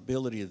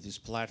accountability of these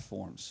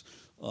platforms.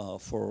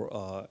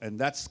 And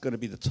that's going to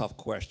be the tough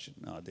question,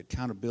 the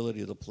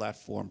accountability of the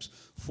platforms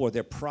for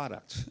their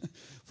product,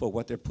 for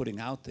what they're putting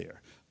out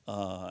there.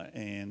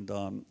 And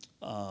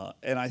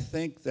I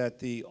think that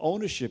the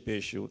ownership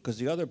issue, because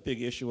the other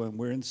big issue, and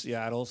we're in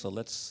Seattle, so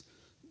let's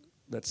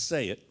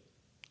say it,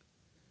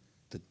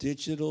 the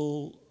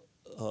digital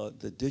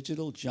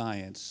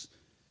giants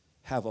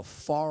have a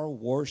far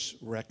worse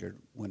record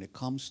when it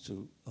comes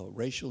to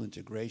racial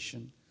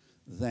integration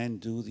than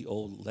do the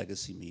old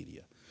legacy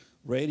media.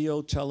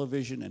 Radio,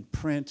 television, and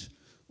print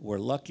were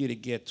lucky to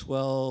get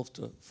 12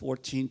 to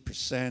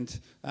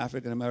 14%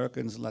 African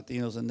Americans,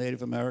 Latinos, and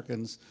Native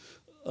Americans.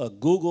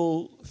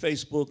 Google,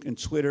 Facebook,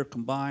 and Twitter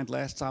combined,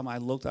 last time I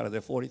looked, out of their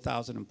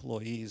 40,000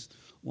 employees,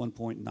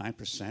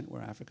 1.9%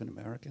 were African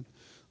American.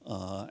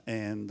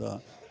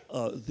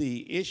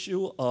 The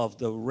issue of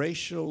the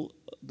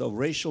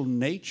racial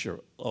nature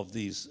of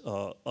these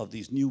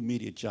new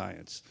media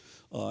giants,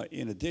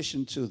 in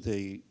addition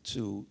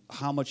to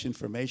how much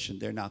information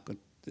they're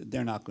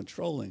not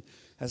controlling,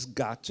 has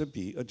got to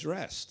be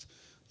addressed.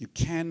 You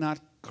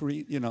cannot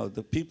create,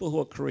 the people who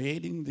are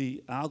creating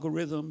the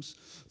algorithms,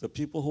 the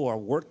people who are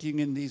working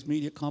in these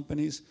media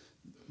companies,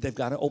 they've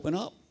got to open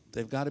up.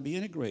 They've got to be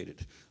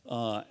integrated.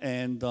 So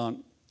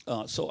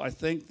I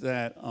think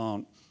that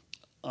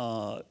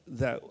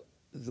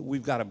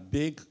we've got a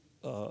big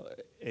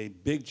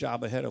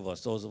job ahead of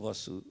us, those of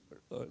us who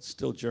are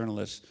still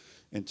journalists,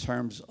 in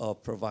terms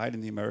of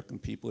providing the American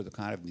people with the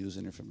kind of news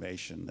and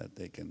information that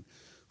they can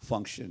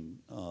function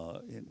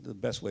in the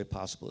best way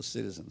possible as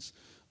citizens.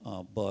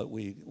 But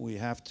we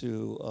have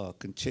to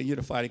continue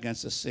to fight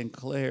against the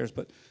Sinclairs.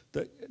 But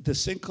the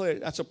Sinclair,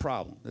 that's a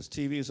problem. This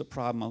TV is a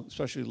problem,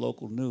 especially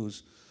local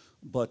news.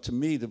 But to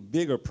me, the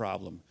bigger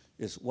problem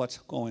is what's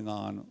going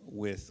on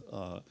with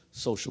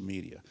social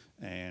media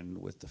and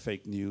with the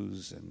fake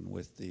news and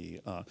with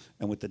the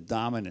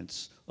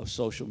dominance of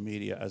social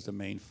media as the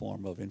main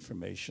form of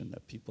information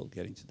that people are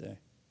getting today.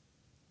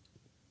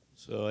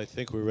 So I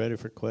think we're ready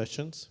for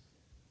questions.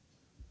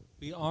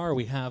 We are.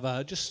 We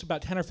have just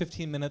about 10 or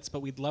 15 minutes,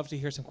 but we'd love to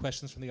hear some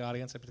questions from the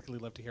audience. I'd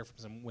particularly love to hear from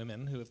some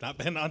women who have not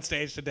been on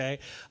stage today.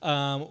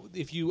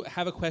 If you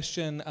have a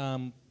question,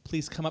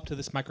 please come up to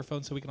this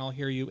microphone so we can all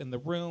hear you in the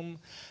room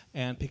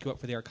and pick you up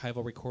for the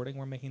archival recording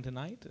we're making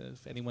tonight.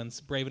 If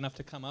anyone's brave enough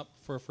to come up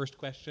for a first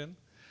question.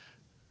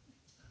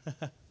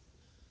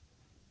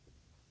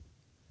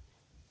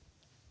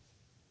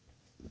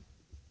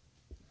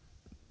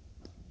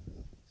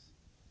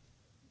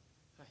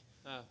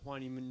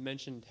 Juan, you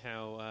mentioned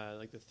how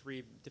like the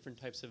three different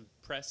types of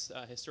press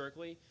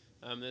historically.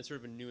 That's sort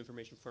of a new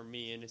information for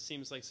me, and it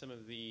seems like some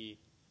of the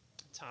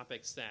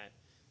topics that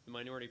the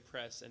minority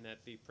press and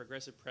that the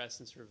progressive press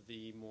and sort of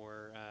the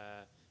more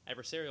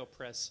adversarial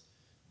press,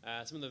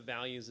 some of the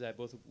values that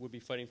both would be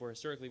fighting for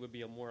historically would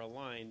be more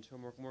aligned or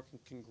more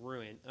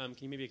congruent. Can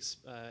you maybe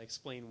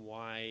explain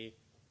why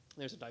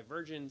there's a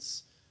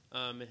divergence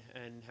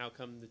and how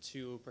come the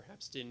two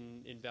perhaps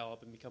didn't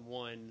envelop and become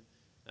one?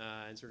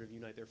 And sort of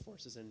unite their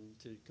forces and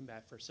to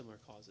combat for similar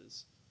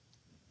causes.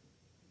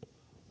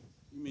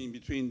 You mean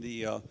between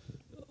the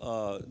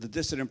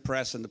dissident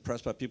press and the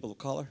press by people of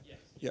color? Yes.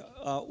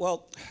 Yeah.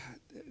 Well,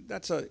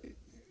 that's a.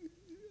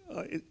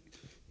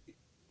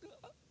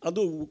 I'll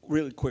do it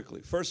really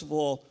quickly. First of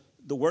all,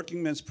 the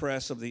working men's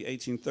press of the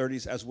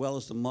 1830s, as well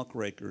as the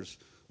muckrakers,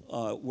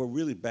 were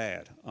really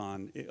bad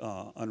on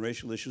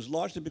racial issues,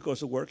 largely because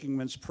the working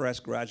men's press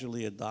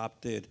gradually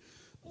adopted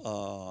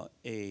a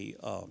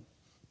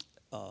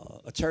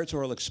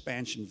territorial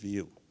expansion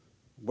view.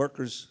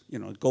 Workers,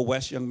 go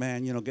west, young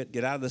man.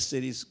 Get out of the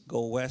cities,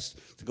 go west.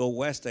 To go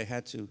west, they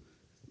had to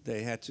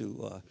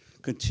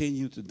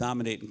continue to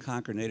dominate and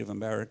conquer Native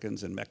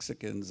Americans and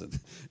Mexicans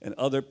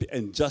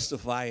and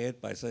justify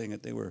it by saying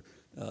that they were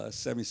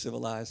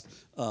semi-civilized.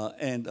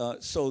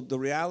 So the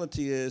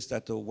reality is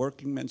that the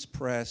working men's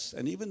press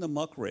and even the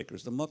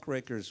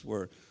muckrakers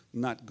were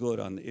not good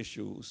on the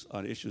issues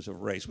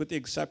of race, with the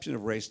exception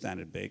of Ray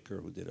Stannard Baker,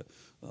 who did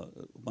a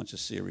bunch of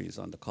series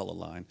on the color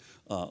line.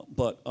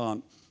 But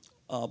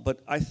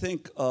I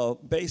think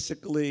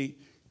basically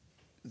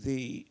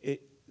the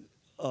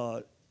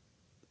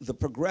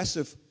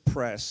progressive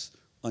press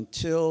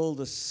until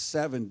the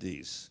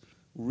 70s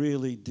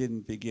really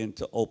didn't begin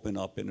to open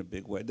up in a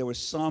big way. There was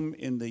some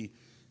in the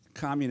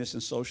communist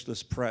and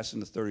socialist press in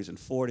the 30s and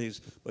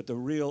 40s, but the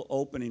real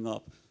opening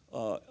up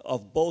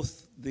of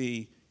both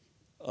the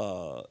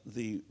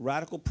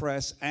radical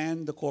press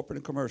and the corporate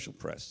and commercial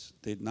press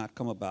did not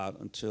come about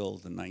until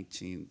the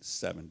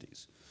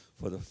 1970s.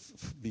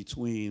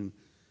 Between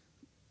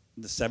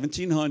the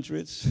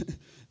 1700s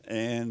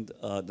and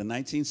the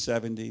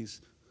 1970s,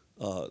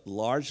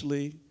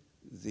 largely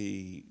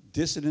the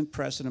dissident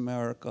press in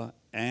America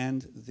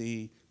and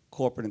the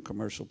corporate and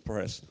commercial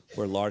press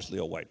were largely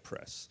a white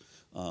press.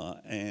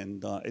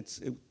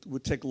 It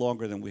would take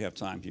longer than we have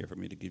time here for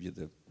me to give you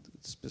the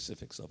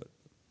specifics of it.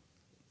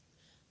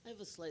 I have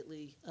a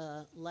slightly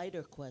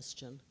lighter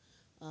question.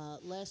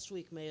 Last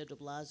week, Mayor de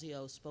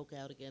Blasio spoke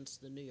out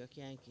against the New York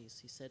Yankees.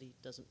 He said he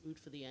doesn't root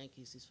for the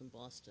Yankees. He's from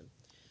Boston.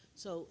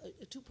 So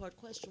a two-part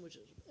question, which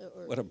is...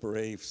 What a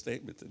brave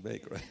statement to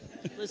make, right?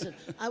 Listen,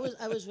 I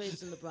was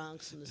raised in the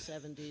Bronx in the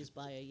 70s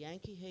by a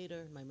Yankee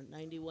hater. My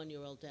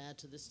 91-year-old dad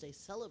to this day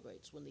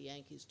celebrates when the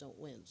Yankees don't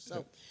win.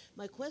 So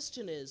my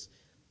question is,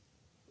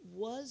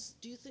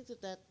 do you think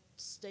that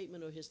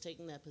statement or his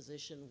taking that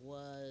position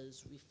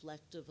was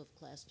reflective of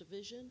class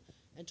division?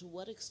 And to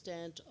what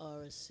extent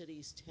are a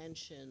city's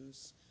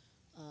tensions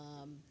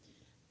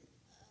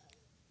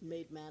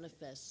made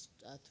manifest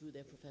through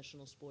their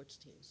professional sports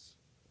teams?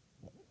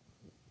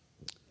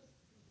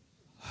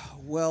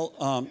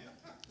 Well,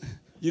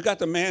 you got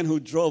the man who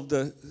drove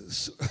the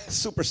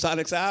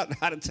Supersonics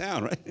out of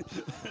town, right?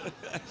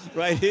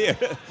 Right here.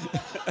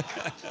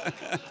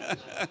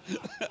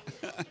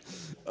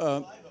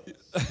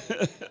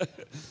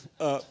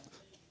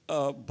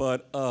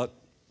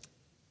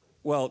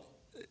 Well,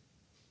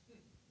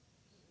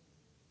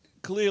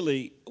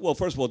 clearly,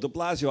 first of all, de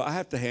Blasio, I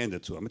have to hand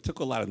it to him. It took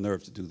a lot of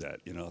nerve to do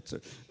that,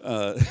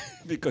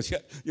 because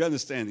you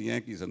understand the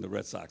Yankees and the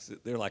Red Sox,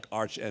 they're like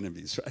arch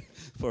enemies, right?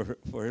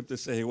 For him to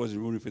say he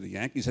wasn't rooting for the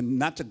Yankees and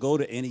not to go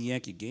to any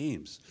Yankee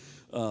games,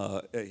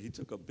 he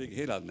took a big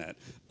hit on that.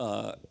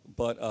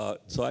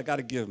 So I got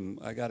to give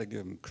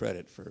him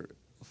credit for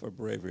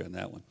bravery on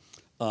that one.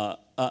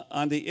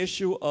 On the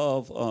issue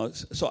of,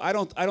 so I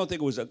don't think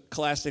it was a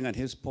class thing on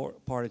his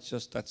part. It's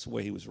just that's the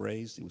way he was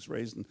raised. He was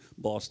raised in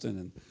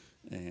Boston,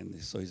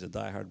 and so he's a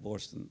diehard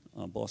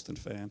Boston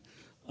fan.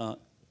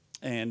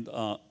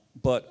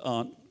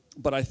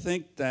 but I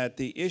think that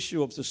the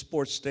issue of the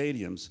sports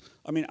stadiums,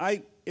 I mean,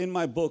 in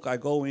my book, I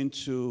go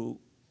into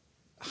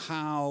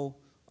how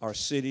our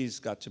cities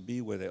got to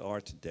be where they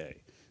are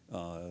today.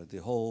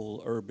 The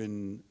whole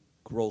urban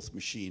growth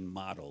machine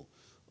model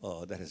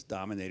that has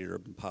dominated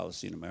urban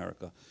policy in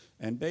America.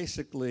 And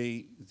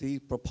basically, the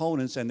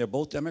proponents, and they're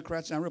both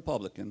Democrats and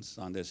Republicans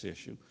on this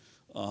issue,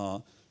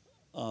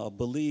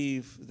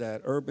 believe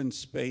that urban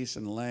space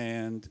and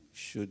land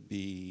should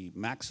be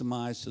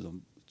maximized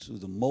to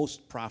the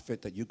most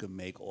profit that you can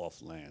make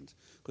off land,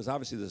 because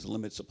obviously there's a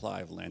limited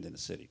supply of land in the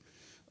city.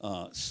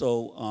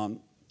 So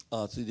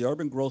the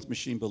urban growth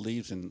machine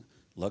believes in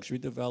luxury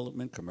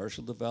development,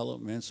 commercial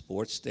development,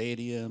 sports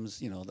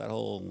stadiums, you know, that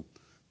whole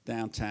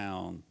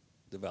downtown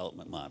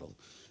development model.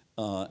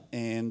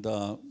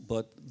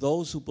 But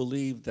those who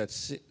believe that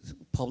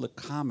public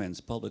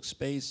commons, public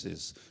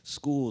spaces,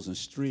 schools and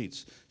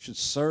streets should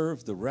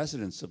serve the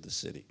residents of the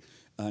city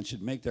and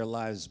should make their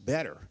lives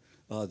better,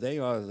 they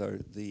are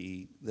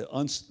the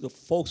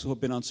folks who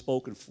have been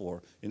unspoken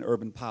for in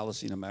urban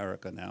policy in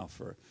America now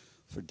for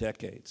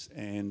decades.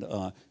 And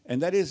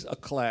that is a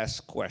class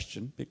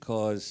question,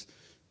 because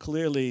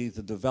clearly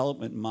the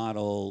development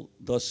model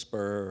does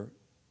spur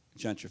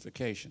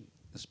gentrification,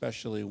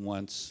 especially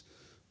once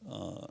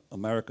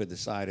America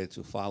decided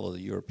to follow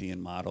the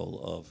European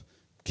model of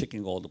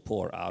kicking all the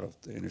poor out of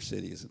the inner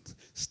cities and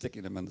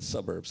sticking them in the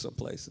suburbs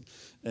someplace,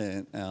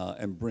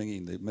 and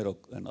bringing the middle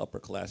and upper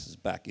classes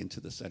back into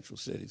the central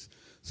cities.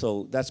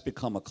 So that's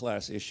become a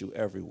class issue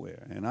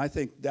everywhere. And I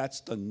think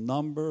that's the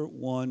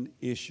 #1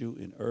 issue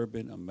in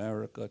urban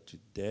America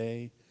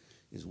today,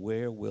 is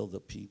where will the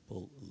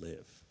people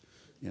live?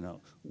 You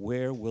know,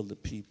 where will the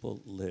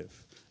people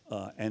live?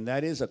 And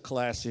that is a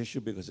class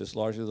issue, because it's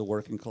largely the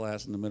working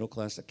class and the middle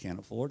class that can't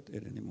afford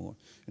it anymore.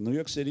 In New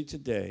York City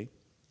today,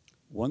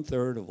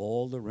 1/3 of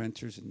all the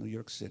renters in New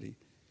York City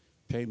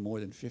pay more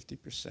than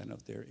 50%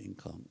 of their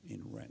income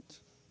in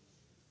rent.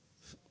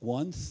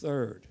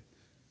 1/3.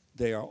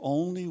 They are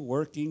only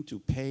working to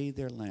pay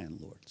their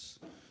landlords.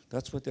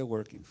 That's what they're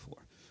working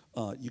for.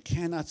 You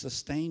cannot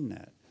sustain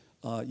that.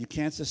 You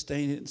can't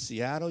sustain it in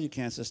Seattle, you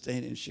can't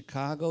sustain it in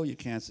Chicago, you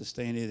can't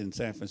sustain it in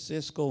San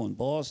Francisco and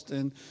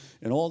Boston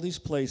and all these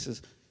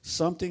places.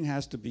 Something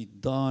has to be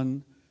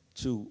done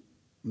to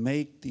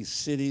make these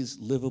cities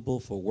livable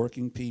for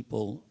working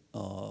people,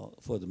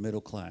 for the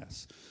middle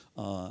class.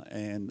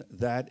 And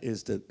that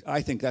is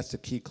I think that's the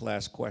key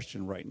class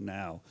question right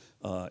now,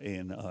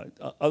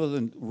 other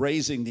than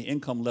raising the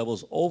income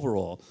levels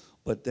overall.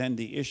 But then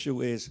the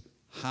issue is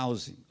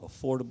housing,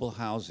 affordable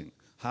housing.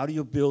 How do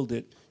you build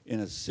it in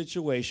a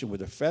situation where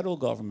the federal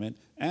government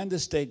and the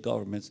state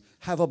governments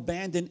have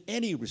abandoned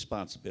any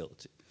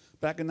responsibility?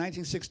 Back in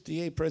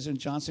 1968, President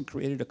Johnson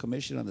created a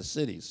commission on the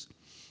cities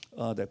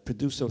that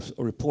produced a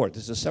report.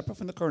 This is separate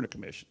from the Kerner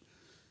Commission.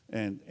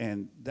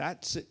 And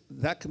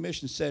that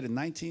commission said in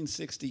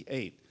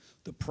 1968,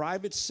 the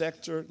private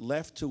sector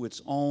left to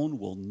its own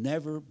will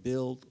never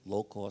build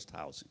low-cost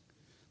housing.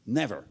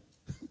 Never,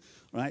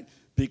 right?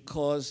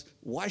 Because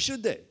why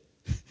should they?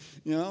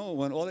 You know,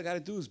 when all they got to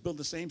do is build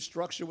the same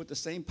structure with the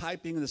same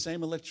piping and the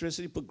same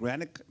electricity, put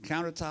granite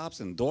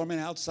countertops and doormen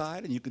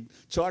outside, and you could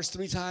charge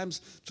three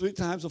times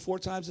or 4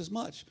 times as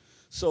much.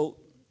 So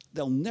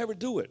they'll never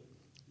do it.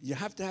 You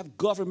have to have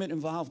government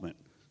involvement.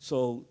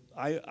 So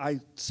I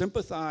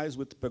sympathize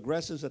with the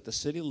progressives at the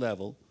city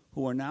level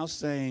who are now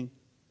saying,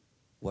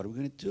 what are we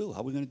going to do?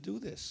 How are we going to do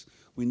this?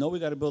 We know we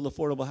got to build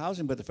affordable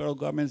housing, but the federal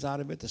government is out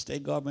of it, the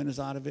state government is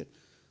out of it.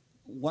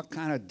 What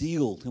kind of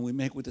deal can we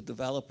make with the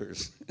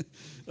developers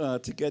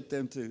to get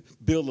them to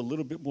build a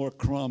little bit more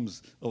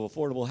crumbs of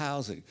affordable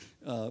housing?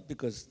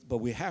 But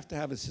we have to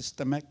have a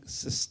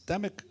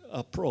systemic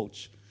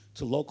approach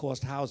to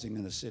low-cost housing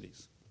in the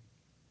cities.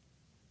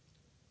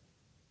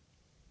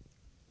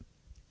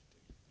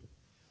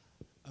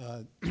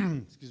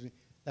 Excuse me.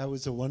 That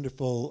was a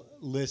wonderful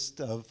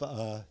list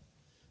of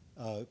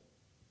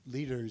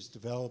leaders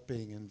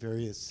developing in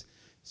various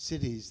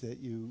cities that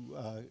you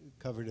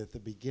covered at the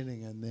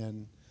beginning, and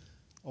then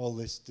all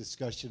this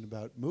discussion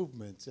about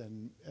movements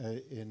and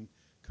in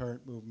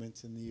current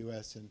movements in the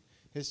U.S. and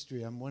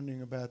history. I'm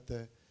wondering about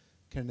the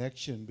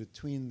connection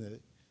between the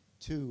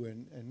two,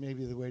 and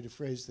maybe the way to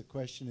phrase the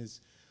question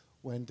is,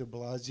 when de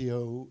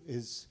Blasio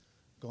is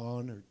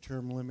gone, or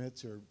term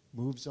limits, or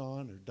moves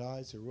on, or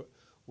dies, or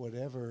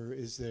whatever,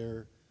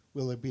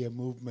 will there be a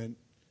movement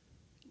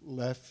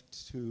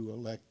left to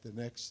elect the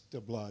next de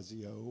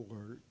Blasio,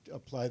 or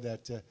apply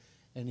that to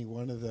any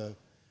one of the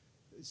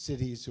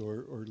cities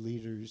or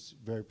leaders,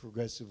 very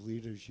progressive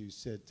leaders you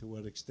said? To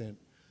what extent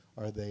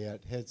are they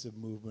at heads of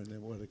movement,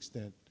 and what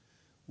extent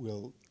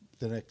will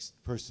the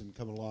next person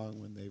come along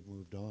when they've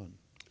moved on?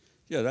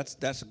 Yeah,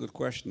 that's a good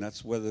question.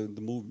 That's whether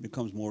the movement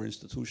becomes more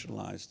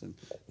institutionalized,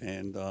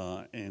 and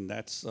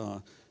that's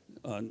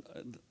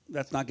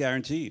not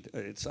guaranteed.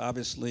 It's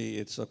obviously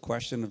a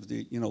question of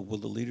will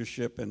the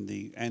leadership and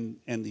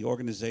the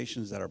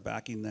organizations that are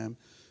backing them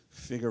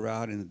figure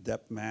out in a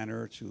depth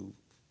manner to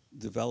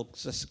develop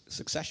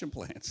succession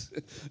plans,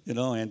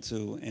 and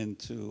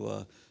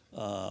to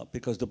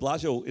because de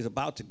Blasio is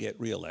about to get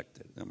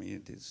reelected. I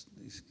mean,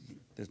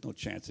 there's no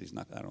chance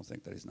I don't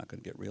think that he's not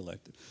going to get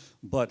reelected.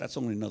 But that's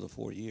only another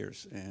 4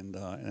 years, and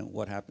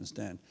what happens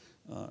then?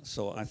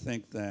 So I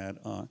think that,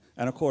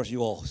 and of course,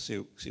 you all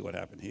see what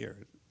happened here.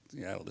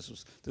 Seattle. This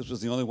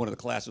was the only one of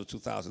the class of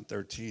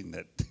 2013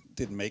 that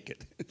didn't make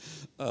it,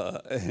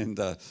 and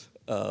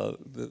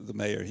the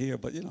mayor here.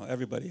 But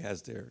everybody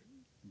has their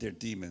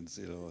demons,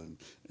 so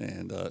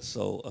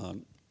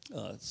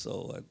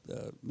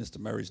Mr.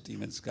 Murray's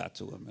demons got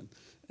to him,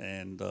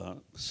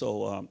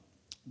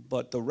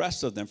 but the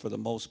rest of them, for the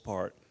most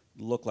part,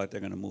 look like they're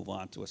going to move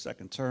on to a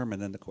second term,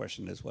 and then the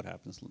question is what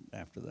happens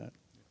after that.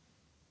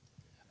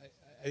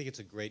 I think it's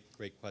a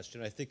great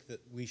question. I think that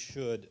we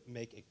should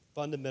make a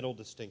fundamental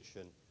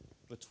distinction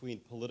between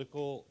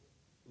political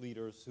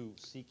leaders who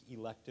seek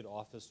elected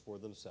office for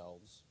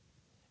themselves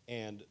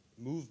and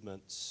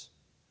movements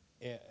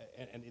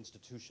and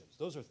institutions.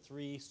 Those are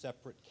three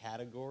separate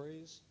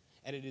categories.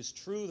 And it is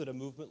true that a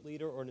movement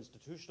leader or an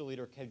institutional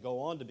leader can go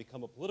on to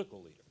become a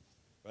political leader,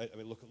 right? I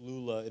mean, look at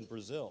Lula in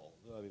Brazil.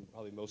 I mean,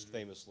 probably most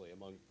famously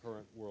among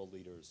current world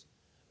leaders.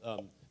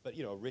 But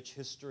a rich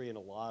history in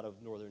a lot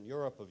of Northern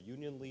Europe of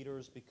union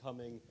leaders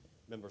becoming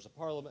members of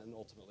parliament and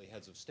ultimately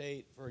heads of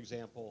state, for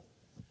example.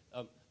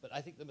 But I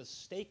think the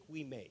mistake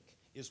we make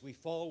is we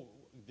fall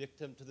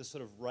victim to this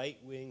sort of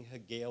right-wing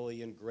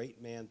Hegelian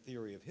great man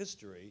theory of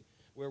history,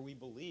 where we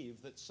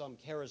believe that some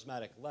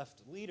charismatic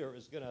left leader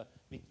is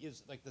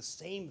like the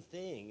same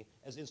thing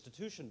as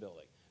institution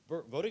building.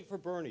 Voting for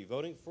Bernie,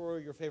 voting for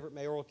your favorite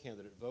mayoral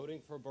candidate,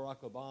 voting for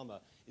Barack Obama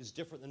is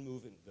different than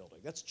movement building.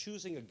 That's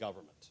choosing a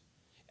government.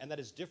 And that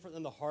is different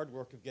than the hard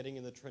work of getting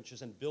in the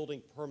trenches and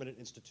building permanent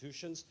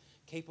institutions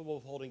capable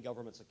of holding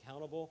governments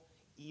accountable,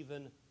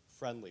 even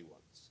friendly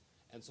ones.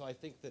 And so I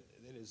think that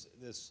it is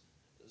this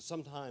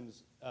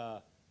sometimes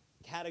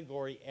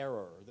category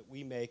error that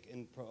we make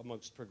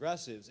amongst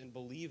progressives in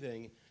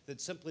believing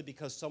that simply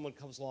because someone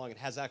comes along and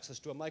has access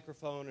to a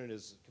microphone and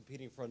is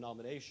competing for a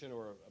nomination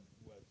or a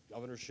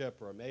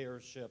governorship or a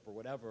mayorship or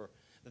whatever,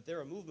 that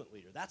they're a movement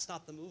leader. That's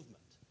not the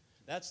movement.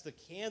 That's the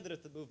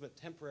candidate the movement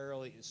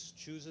temporarily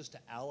chooses to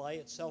ally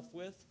itself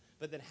with,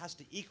 but then has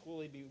to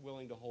equally be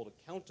willing to hold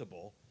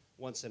accountable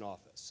once in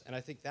office. And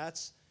I think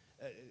that's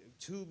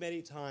too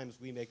many times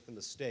we make the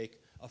mistake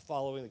of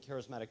following the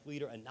charismatic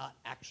leader and not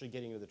actually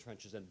getting into the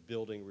trenches and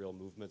building real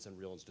movements and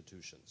real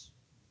institutions.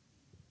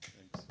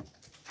 Thanks.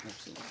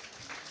 Absolutely.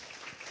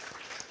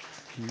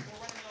 We're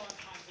running low on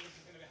time, so this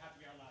is going to have to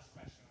be our last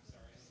question. I'm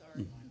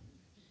sorry.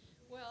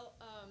 Well,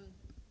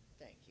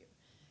 thank you.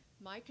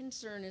 My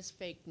concern is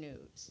fake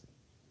news.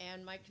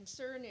 And my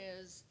concern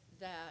is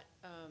that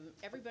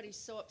everybody's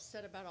so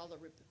upset about all the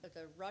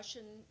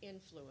Russian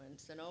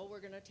influence, and we're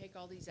going to take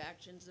all these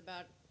actions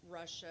about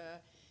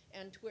Russia,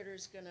 and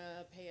Twitter's going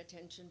to pay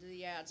attention to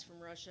the ads from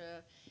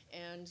Russia,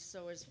 and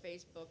so is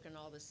Facebook and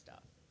all this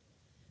stuff.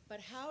 But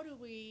how do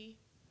we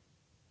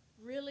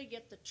really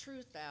get the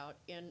truth out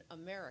in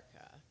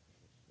America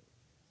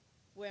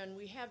when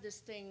we have this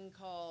thing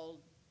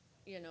called,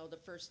 the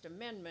First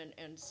Amendment,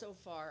 and so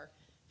far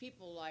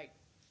people like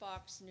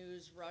Fox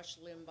News, Rush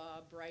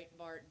Limbaugh,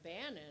 Breitbart,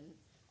 Bannon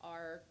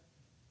are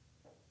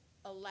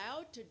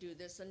allowed to do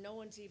this, and no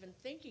one's even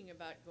thinking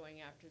about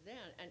going after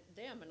them.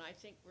 And I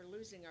think we're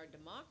losing our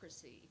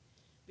democracy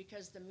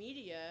because the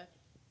media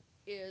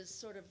is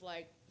sort of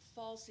like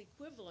false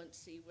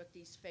equivalency with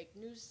these fake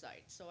news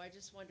sites. So I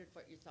just wondered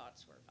what your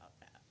thoughts were about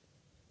that.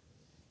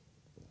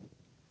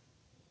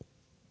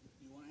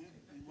 You want to answer?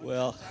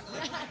 Well,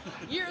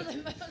 You're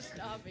the most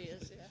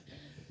obvious,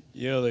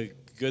 yeah. the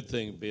good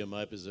thing being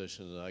my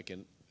position is I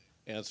can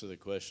answer the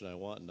question I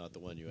want, and not the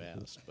one you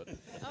asked. But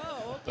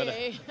Oh,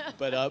 okay.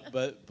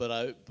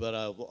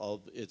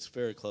 I'll, it's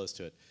very close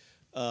to it.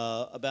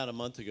 About a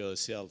month ago, the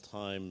Seattle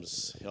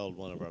Times held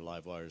one of our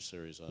live wire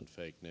series on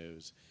fake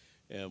news,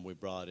 and we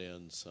brought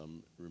in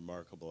some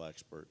remarkable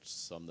experts,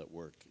 some that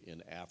work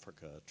in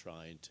Africa,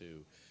 trying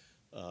to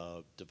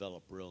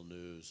develop real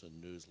news and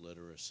news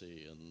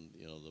literacy in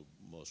the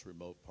most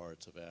remote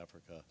parts of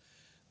Africa.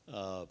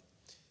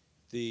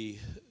 The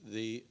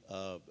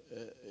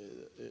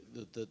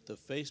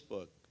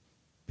Facebook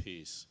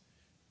piece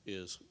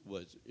is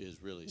what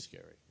is really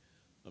scary.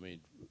 I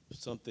mean,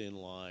 something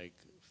like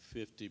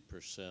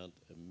 50%,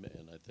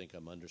 and I think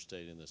I'm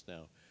understating this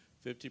now,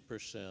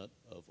 50%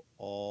 of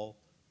all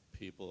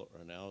people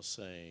are now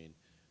saying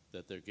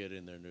that they're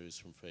getting their news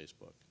from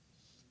Facebook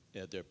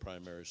as their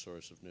primary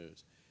source of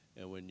news.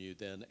 And when you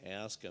then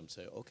ask them,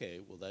 say, okay,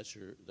 well that's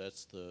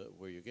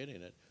where you're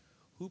getting it,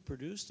 who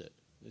produced it?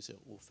 They say,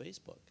 well,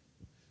 Facebook.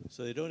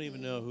 So they don't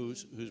even know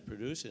who's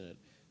producing it.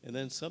 And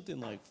then something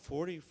like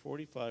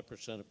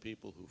 45% of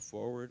people who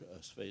forward a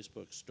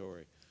Facebook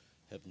story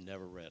have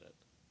never read it.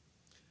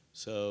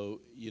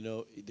 So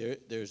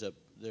there's a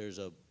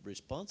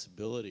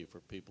responsibility for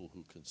people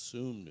who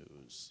consume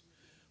news,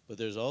 but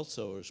there's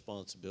also a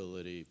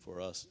responsibility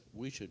for us.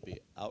 We should be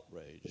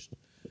outraged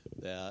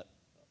that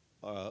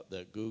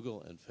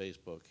Google and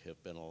Facebook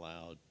have been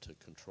allowed to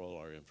control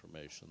our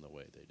information the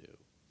way they do.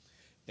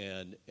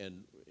 And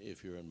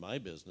if you're in my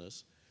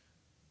business,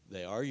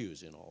 they are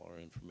using all our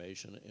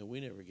information, and we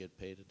never get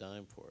paid a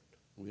dime for it.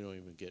 We don't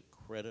even get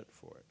credit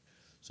for it.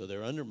 So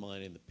they're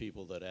undermining the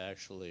people that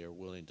actually are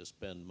willing to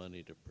spend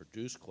money to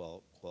produce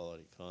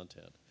quality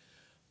content.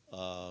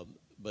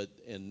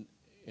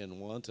 And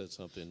Juan said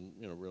something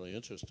really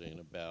interesting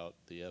about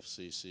the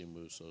FCC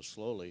moves so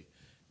slowly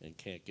and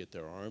can't get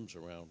their arms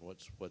around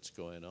what's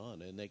going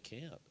on, and they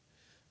can't.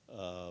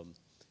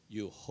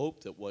 You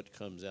hope that what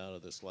comes out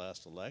of this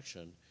last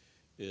election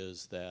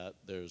is that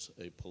there's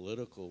a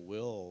political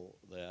will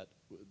that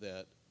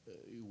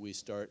we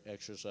start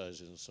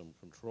exercising some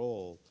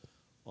control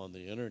on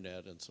the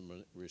internet and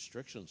some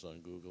restrictions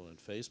on Google and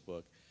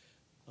Facebook.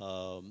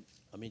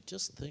 I mean,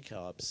 just think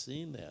how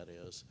obscene that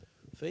is.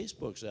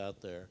 Facebook's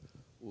out there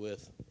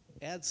with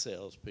ad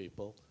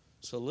salespeople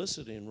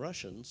soliciting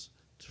Russians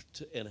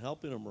and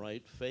helping them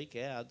write fake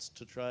ads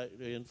to try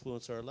to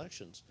influence our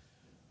elections.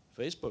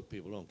 Facebook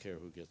people don't care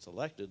who gets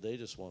elected, they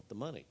just want the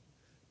money.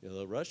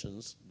 The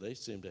Russians, they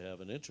seem to have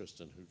an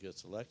interest in who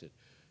gets elected.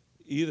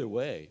 Either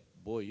way,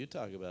 boy, you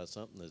talk about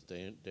something that's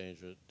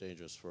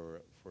dangerous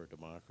for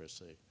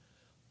democracy.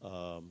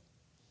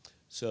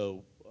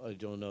 So I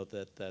don't know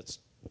if that's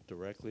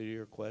directly to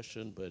your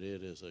question, but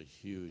it is a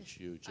huge,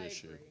 huge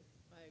issue.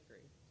 I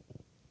agree.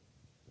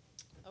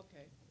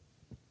 Okay,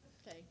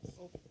 thanks.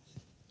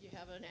 You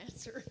have an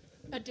answer,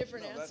 a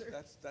different answer?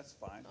 That's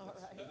fine. All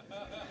right.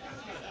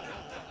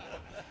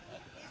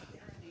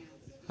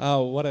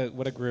 Oh, what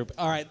a group.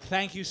 All right,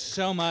 thank you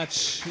so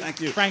much. Thank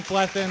you. Frank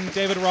Blethen,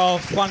 David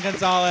Rolf, Juan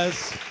Gonzalez.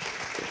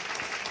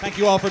 Thank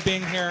you all for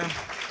being here.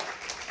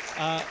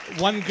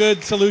 One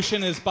good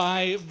solution is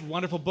buy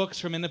wonderful books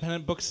from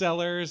independent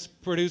booksellers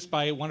produced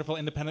by wonderful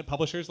independent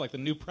publishers like the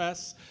New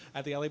Press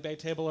at the Alley Bay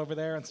table over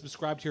there, and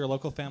subscribe to your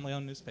local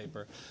family-owned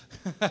newspaper.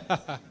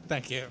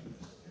 Thank you.